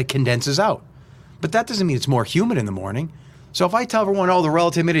cool that it condenses out. But that doesn't mean it's more humid in the morning. So if I tell everyone, the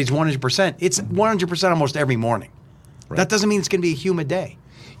relative humidity is 100%, it's 100% almost every morning. Right. That doesn't mean it's going to be a humid day.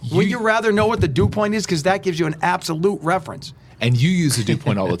 Would you rather know what the dew point is? Because that gives you an absolute reference. And you use the dew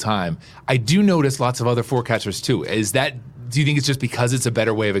point all the time. I do notice lots of other forecasters too. Do you think it's just because it's a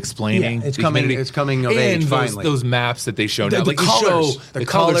better way of explaining? Yeah, it's coming of age finally. Those maps that they show now, the colors, the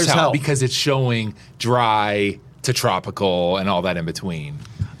colors help because it's showing dry to tropical and all that in between.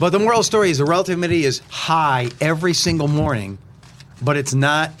 But the moral of the story is the relative humidity is high every single morning, but it's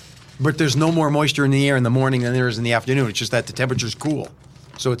not. But there's no more moisture in the air in the morning than there is in the afternoon. It's just that the temperature's cool,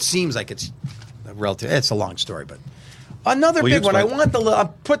 so it seems like it's relative. It's a long story, but another big one. I want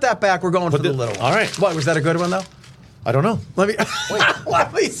put that back. We're going for the little one. All right. What was that a good one though? I don't know. Let me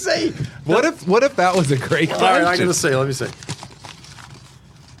let me see. What if that was a great question? All right, I'm gonna say. Let me see.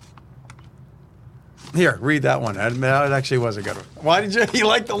 Here, read that one. That actually was a good one. Why did you? You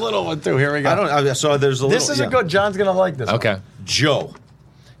like the little one too. Here we go. So there's a little. This is a good. John's gonna like this. Okay. One. Joe,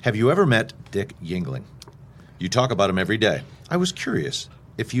 have you ever met Dick Yingling? You talk about him every day. I was curious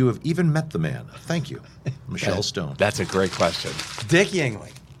if you have even met the man. Thank you, Michelle Stone. That's a great question. Dick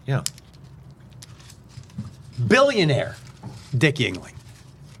Yingling. Yeah. Billionaire Dick Yingling.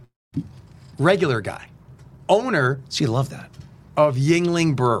 Regular guy. Owner. See, you love that. Of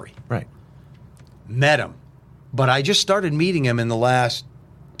Yingling Brewery. Right. Met him. But I just started meeting him in the last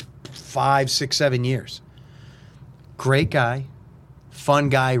 5, 6, 7 years. Great guy. Fun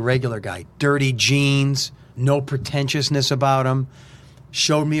guy, regular guy. Dirty jeans. No pretentiousness about him.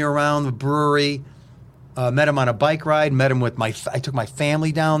 Showed me around the brewery. Met him on a bike ride. Met him with I took my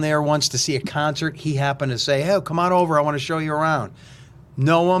family down there once to see a concert. He happened to say, "Hey, come on over. I want to show you around."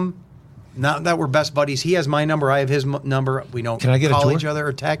 Know him. Not that we're best buddies. He has my number. I have his number. We don't call each other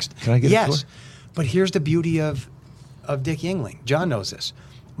or text. Can I get a tour? But here's the beauty of Dick Yingling. John knows this.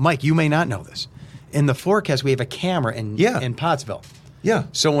 Mike, you may not know this. In the forecast, we have a camera in Pottsville. Yeah.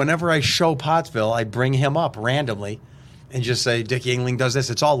 So whenever I show Pottsville, I bring him up randomly and just say, Dick Yingling does this.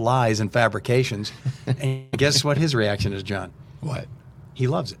 It's all lies and fabrications. And guess what his reaction is, John? What? He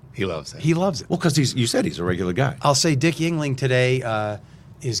loves it. He loves it. He loves it. Well, because you said he's a regular guy. I'll say Dick Yingling today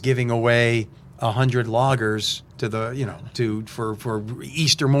is giving away 100 loggers to for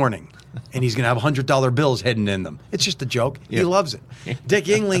Easter morning. And he's going to have $100 bills hidden in them. It's just a joke. Yeah. He loves it. Dick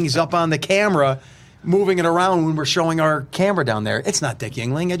Yingling's up on the camera moving it around when we're showing our camera down there. It's not Dick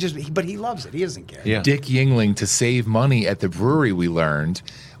Yingling, but he loves it. He doesn't care. Yeah. Dick Yingling, to save money at the brewery, we learned,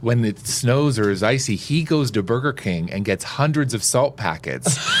 when it snows or is icy, he goes to Burger King and gets hundreds of salt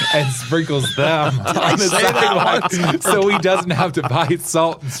packets and sprinkles them on the sidewalk so he doesn't have to buy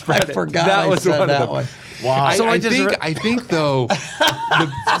salt and spread it. Forgot that was one of them. Wow. So I think though,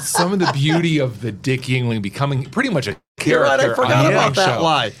 some of the beauty of the Dick Yingling becoming pretty much a character I forgot about that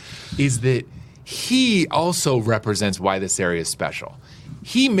lie. Is that he also represents why this area is special.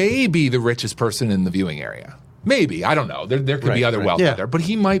 He may be the richest person in the viewing area. Maybe. I don't know. There could be other wealth out there. But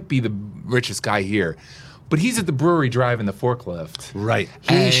he might be the richest guy here. But he's at the brewery driving the forklift. Right.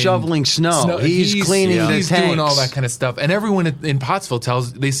 He's shoveling snow. He's cleaning the tanks. He's doing all that kind of stuff. And everyone in Pottsville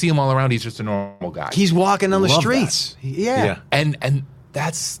they see him all around. He's just a normal guy. He's walking on the streets. Yeah. And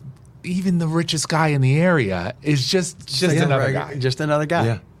that's, even the richest guy in the area is just another guy. Just another guy.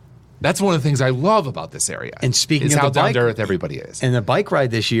 Yeah. That's one of the things I love about this area. And speaking is of how the bike, down to earth everybody is. And the bike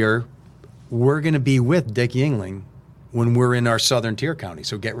ride this year, we're going to be with Dick Yingling when we're in our southern tier county.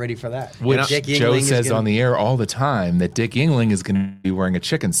 So get ready for that. Which Joe says on the air all the time that Dick Yingling is going to be wearing a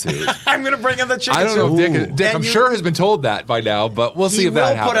chicken suit. I'm going to bring him the chicken suit. I don't know if Dick I'm sure has been told that by now, but we'll see if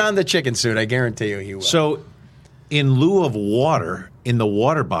that happens. He will put on the chicken suit. I guarantee you he will. So in lieu of water, in the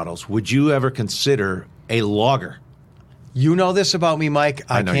water bottles, would you ever consider a lager? You know this about me, Mike.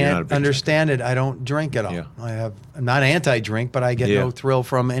 I can't understand drinker. it. I don't drink at all. Yeah. I'm not anti-drink, but I get no thrill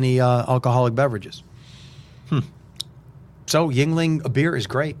from any alcoholic beverages. So Yingling, a beer is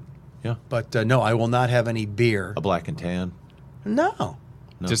great. Yeah. But no, I will not have any beer. A black and tan? No.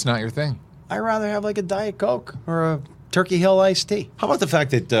 Just not your thing. I'd rather have like a Diet Coke or a Turkey Hill iced tea. How about the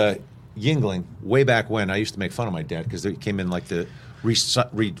fact that Yingling, way back when, I used to make fun of my dad because they came in like the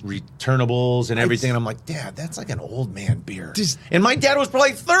returnables and everything. And I'm like, Dad, that's like an old man beer. And my dad was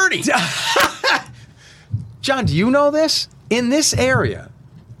probably 30. John, do you know this? In this area,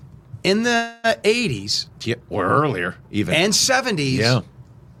 in the 80s, or earlier even, and 70s,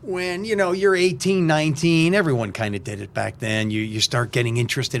 when, you're 18, 19, everyone kind of did it back then. You start getting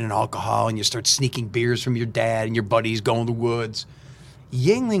interested in alcohol and you start sneaking beers from your dad and your buddies going to the woods.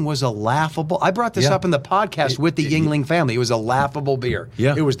 Yingling was a laughable. I brought this up in the podcast with the Yingling family. It was a laughable beer.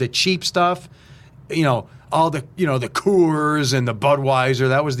 Yeah. It was the cheap stuff, all the the Coors and the Budweiser.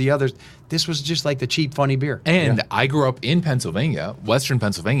 That was the others. This was just like the cheap, funny beer. And I grew up in Pennsylvania, Western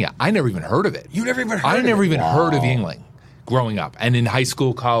Pennsylvania. I never even heard of it. You never even heard of it? I never even heard of Yingling growing up. And in high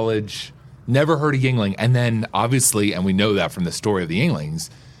school, college, never heard of Yingling. And then obviously, and we know that from the story of the Yinglings,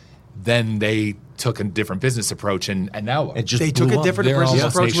 then they took a different business approach, and now they took a different business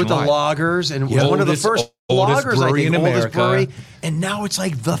approach with the lagers, and one of the first lagers, I think, oldest brewery, and now it's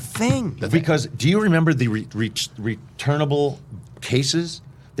like the thing. Because do you remember the returnable cases?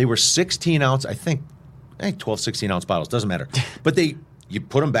 They were 16 ounce, I think 12, 16 ounce bottles, doesn't matter. But you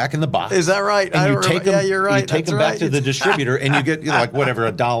put them back in the box. Is that right? And you take them, yeah, you're right. You take them back to the distributor, and you get like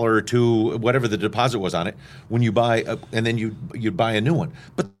whatever, $1 or $2, whatever the deposit was on it. When you buy, and then you'd buy a new one.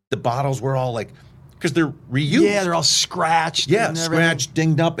 But the bottles were all like, because they're reused. Yeah, they're all scratched. Yeah, scratched,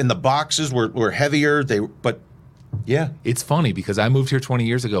 dinged up, and the boxes were heavier. Yeah. It's funny because I moved here 20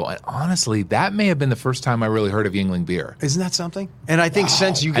 years ago, and honestly, that may have been the first time I really heard of Yingling beer. Isn't that something? And I think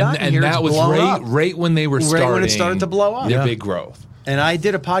since you got and here, that was right when they were starting. Right when it started to blow up. Their big growth. And I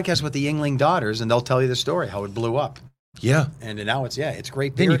did a podcast with the Yingling daughters, and they'll tell you the story, how it blew up. Yeah. And now it's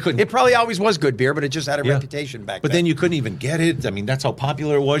great beer. It probably always was good beer, but it just had a reputation back then. But then you couldn't even get it. I mean, that's how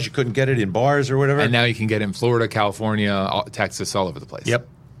popular it was. You couldn't get it in bars or whatever. And now you can get it in Florida, California, Texas, all over the place. Yep.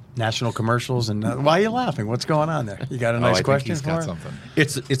 National commercials. And why are you laughing? What's going on there? You got a nice question for got it? something.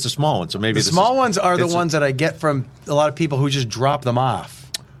 It's a small one, so maybe the small ones are the ones that I get from a lot of people who just drop them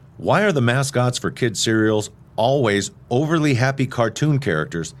off. Why are the mascots for kids cereals always overly happy cartoon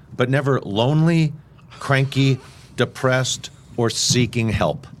characters, but never lonely, cranky, depressed, or seeking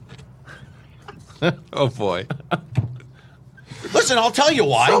help? Oh boy. Listen, I'll tell you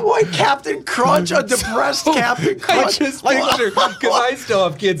why. Someone Captain Crunch, a depressed Captain Crunch. I just picture, because I still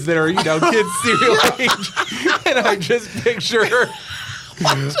have kids that are, kids cereal age, and I just picture,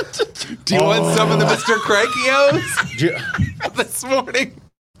 do you want some of the Mr. Crankios this morning?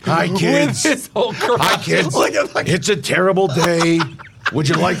 Hi, kids. With his whole Hi, kids. It's a terrible day. Would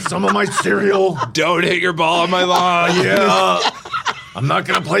you like some of my cereal? Don't hit your ball on my lawn. Yeah. I'm not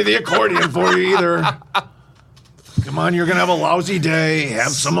going to play the accordion for you either. Come on, you're going to have a lousy day.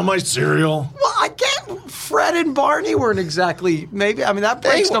 Have some of my cereal. Well, I get Fred and Barney weren't exactly, maybe, I mean, that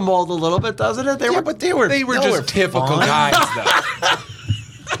breaks the mold a little bit, doesn't it? They were just typical guys,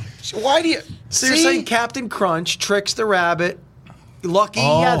 though. Why do you... So you're saying Captain Crunch, Trix the Rabbit, Lucky,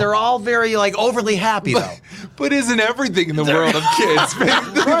 they're all very, overly happy, though. But isn't everything in the world of kids?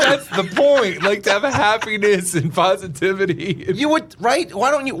 That's the point. Like, to have a happiness and positivity. You would, right?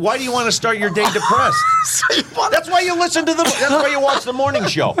 Why do you want to start your day depressed? That's why you listen to that's why you watch the morning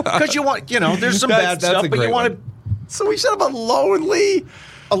show. Because you want, there's some bad stuff, but you want to... So we should have a lonely,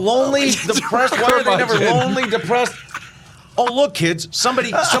 depressed. Why are they never lonely, depressed? Oh, look, kids,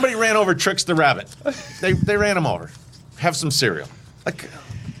 somebody ran over Trix the Rabbit. They ran him over. Have some cereal.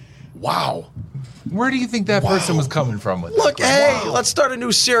 Wow. Where do you think that person was coming from with Look, that? Let's start a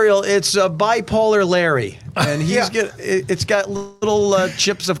new cereal. It's Bipolar Larry. And it's got little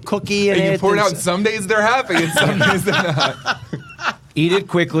chips of cookie in it. You pour it out, and some days they're happy and some days they're not. Eat it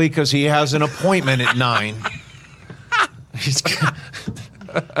quickly because he has an appointment at 9.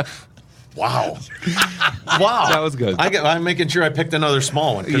 Wow. That was good. I'm making sure I picked another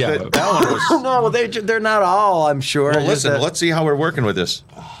small one. Yeah. That one was... No, well, they're not all, I'm sure. Well, listen, let's see how we're working with this.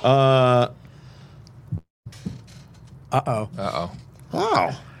 Uh-oh. Uh-oh.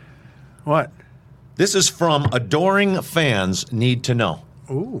 Wow. What? This is from Adoring Fans Need to Know.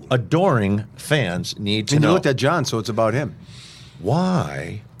 Ooh. Adoring Fans Need to Know. And you looked at John, so it's about him.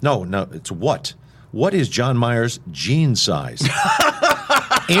 Why? No, it's what? What is John Meyer's jean size?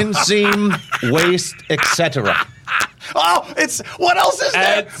 Inseam, waist, etc. Oh, it's what else is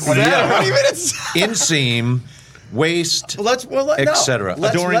there? What do you mean it's inseam, waist, etc.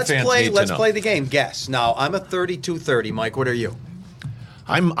 Adoring fans need to know. Let's play the game. Guess. Now, I'm a 32-30. Mike, what are you?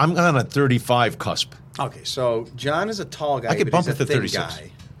 I'm on a 35 cusp. Okay, so John is a tall guy. I could bump it to 36.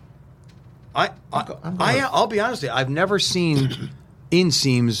 I'll be honest with you. I've never seen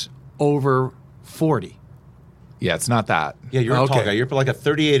inseams over 40. Yeah, it's not that. Yeah, you're a tall guy. You're like a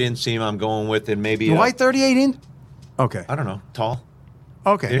 38 inseam I'm going with, and maybe why 38 in? Okay. I don't know. Tall.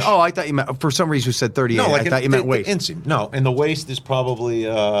 Okay. Ish. Oh, I thought you meant, for some reason you said 38. No, I thought you meant waist. Inseam. No, and the waist is probably...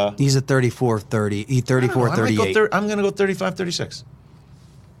 He's a 34-30. He's 34-38. I'm going to go 35-36.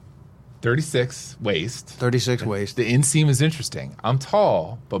 36 waist. 36 waist. The inseam is interesting. I'm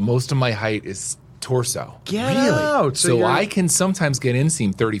tall, but most of my height is torso. Get out. So I can sometimes get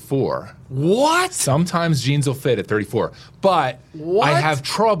inseam 34. What? Sometimes jeans will fit at 34. But I have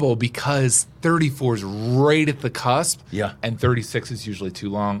trouble because 34 is right at the cusp. Yeah. And 36 is usually too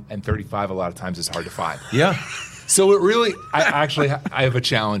long. And 35 a lot of times is hard to find. Yeah. So it really, I have a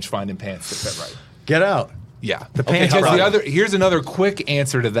challenge finding pants that fit right. Get out. Yeah. The pants here's another quick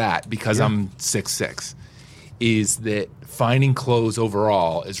answer to that because I'm 6'6", is that finding clothes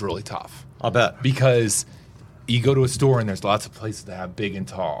overall is really tough. I'll bet. Because you go to a store and there's lots of places that have big and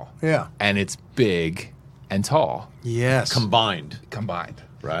tall. Yeah. And it's big and tall. Yes. Combined.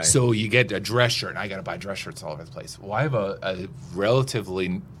 Right. So you get a dress shirt, and I got to buy dress shirts all over the place. Well, I have a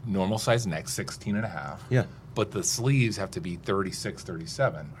relatively normal size neck, 16 and a half. Yeah. But the sleeves have to be 36,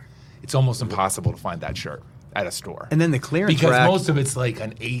 37. It's almost impossible to find that shirt at a store. And then the clearance because rack. Most of it's like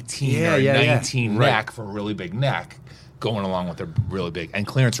an 18 or 19 neck Right. for a really big neck going along with a really big. And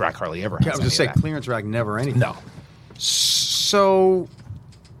clearance rack hardly ever has I was just saying, clearance rack never anything. No. So,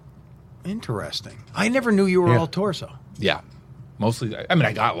 interesting. I never knew you were all torso. Yeah. Mostly, I mean,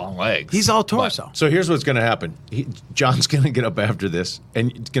 I got long legs. He's all torso. So here's what's going to happen. John's going to get up after this,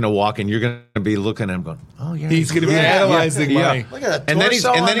 and he's going to walk, and you're going to be looking at him going, oh, yeah. He's going to be analyzing my... Look at that And then he's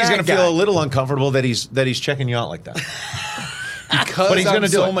torso going on to that feel a little uncomfortable that he's checking you out like that. Because But he's I'm gonna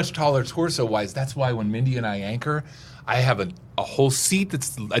do so it. much taller torso-wise, that's why when Mindy and I anchor, I have a whole seat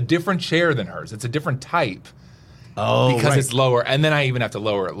that's a different chair than hers. It's a different type. Oh, because it's lower. And then I even have to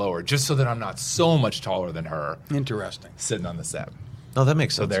lower it lower just so that I'm not so much taller than her Interesting. sitting on the set. Oh, that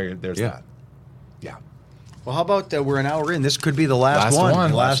makes So sense. there's that. Yeah. Well, how about we're an hour in? This could be the last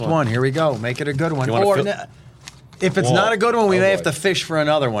one. Last one. Here we go. Make it a good one. You wanna Or fill- if it's not a good one, we may have to fish for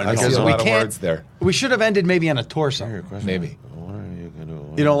another one I because see a we lot of can't. words there. We should have ended maybe on a torso. Maybe. What are you going to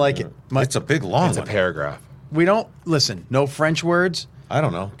do? You don't like it? It's a big long It's a one. paragraph. We don't listen. No French words. I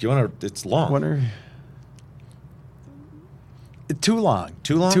don't know. Do you want to? It's long. Too long.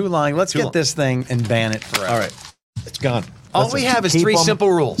 Too long? Too long. Let's Too get long. this thing and ban it forever. All right. It's gone. All Listen, we have is keep 3 them- simple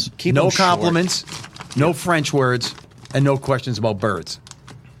rules. keep No them short. compliments, no French words, and no questions about birds.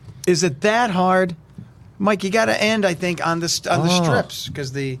 Is it that hard? Mike, you got to end, I think, on the strips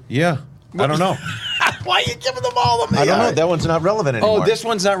because the... Yeah. I don't know. Why are you giving them all to me? I don't know. That one's not relevant anymore. Oh, this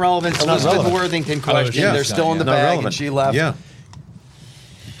one's not relevant. not Elizabeth relevant. Worthington question. yeah. They're still in the Not bag, relevant. and she left. Yeah.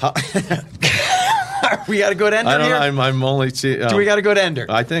 We got a good ender I don't here? know. I'm only... Do we got a good ender?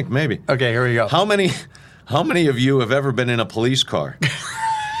 I think maybe. Okay, here we go. How many of you have ever been in a police car?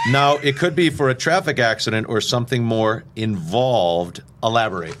 Now, it could be for a traffic accident or something more involved.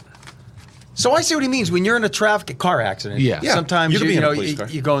 Elaborate. So I see what he means. When you're in a traffic car accident, Yeah. sometimes You could be in a know, police car.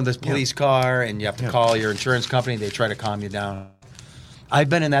 you go in this police car and you have to call your insurance company. They try to calm you down. I've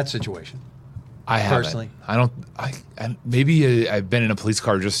been in that situation. I haven't. Personally. I don't. Maybe I've been in a police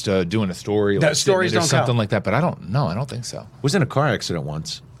car just doing a story. That stories or don't something count. like that. But I don't. No, I don't think so. Was in a car accident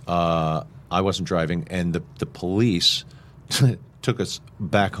once. I wasn't driving, and the police took us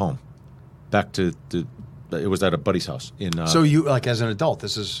back home, back to it was at a buddy's house in. So you, like as an adult,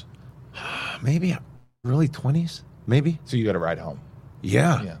 this is... maybe early 20s, maybe. So you got to ride home.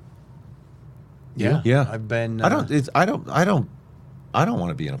 Yeah. Yeah. Yeah. I've been... I don't want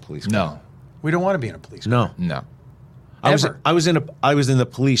to be in a police car. No. We don't want to be in a police car. No. No. I was Ever. in the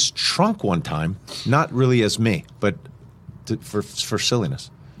police trunk one time, not really as me, but for silliness.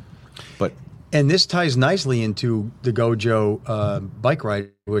 But And this ties nicely into the Gojo bike ride,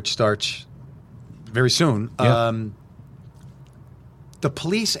 which starts very soon. Yeah. The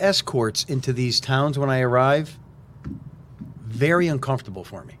police escorts into these towns when I arrive, very uncomfortable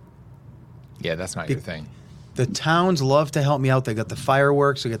for me. Yeah, that's not your thing. The towns love to help me out. They got the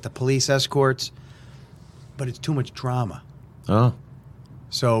fireworks, they got the police escorts, but it's too much drama. Oh.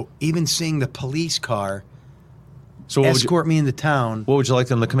 So even seeing the police car escort me into town. What would you like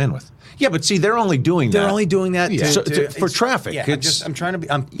them to come in with? Yeah, but see, they're only doing that. They're only doing that for traffic. Yeah, I'm trying to be.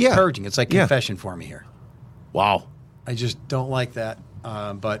 I'm purging. It's like confession for me here. Wow. I just don't like that.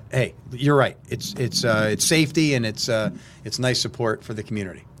 But hey, you're right. It's safety and it's nice support for the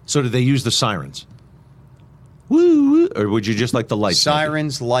community. So do they use the sirens? Woo, woo, or would you just like the lights?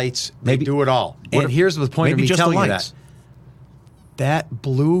 Sirens, lights, they do it all. And here's the point of me telling you that. That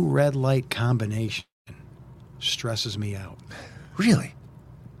blue-red light combination stresses me out. Really?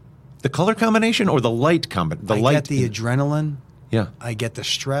 The color combination or the light combination? I get the adrenaline. Yeah. I get the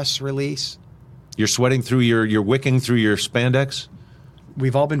stress release. You're sweating through you're wicking through your spandex?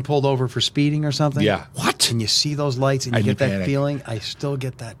 We've all been pulled over for speeding or something. Yeah. What? And you see those lights and you get that feeling. I still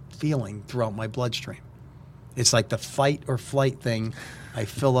get that feeling throughout my bloodstream. It's like the fight or flight thing I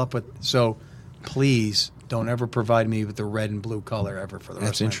fill up with. So please don't ever provide me with the red and blue color ever for the rest of my life.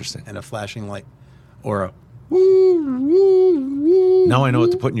 That's interesting. And a flashing light or a now I know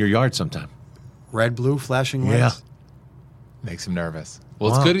what to put in your yard sometime. Red, blue, flashing lights. Yeah. Makes him nervous.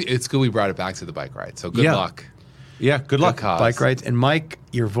 Well, it's good we brought it back to the bike ride. So good luck. Yeah, good luck. Cause. Bike rides. And Mike,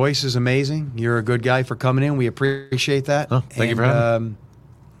 your voice is amazing. You're a good guy for coming in. We appreciate that. Oh, thank you for having me.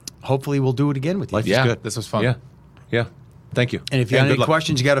 Hopefully we'll do it again with you. Life is good. This was fun. Yeah. Yeah. Thank you. And if you have any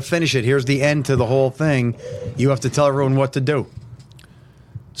questions, you got to finish it. Here's the end to the whole thing. You have to tell everyone what to do.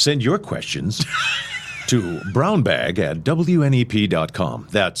 Send your questions to brownbag@WNEP.com.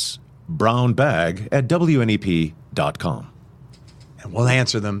 That's brownbag@WNEP.com. And we'll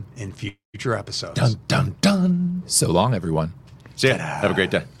answer them in future episodes. Dun, dun, dun. So long, everyone. See ya. Have a great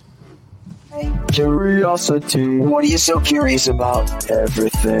day. Curiosity. What are you so curious about?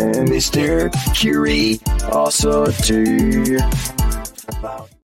 Everything, Mr. Curiosity.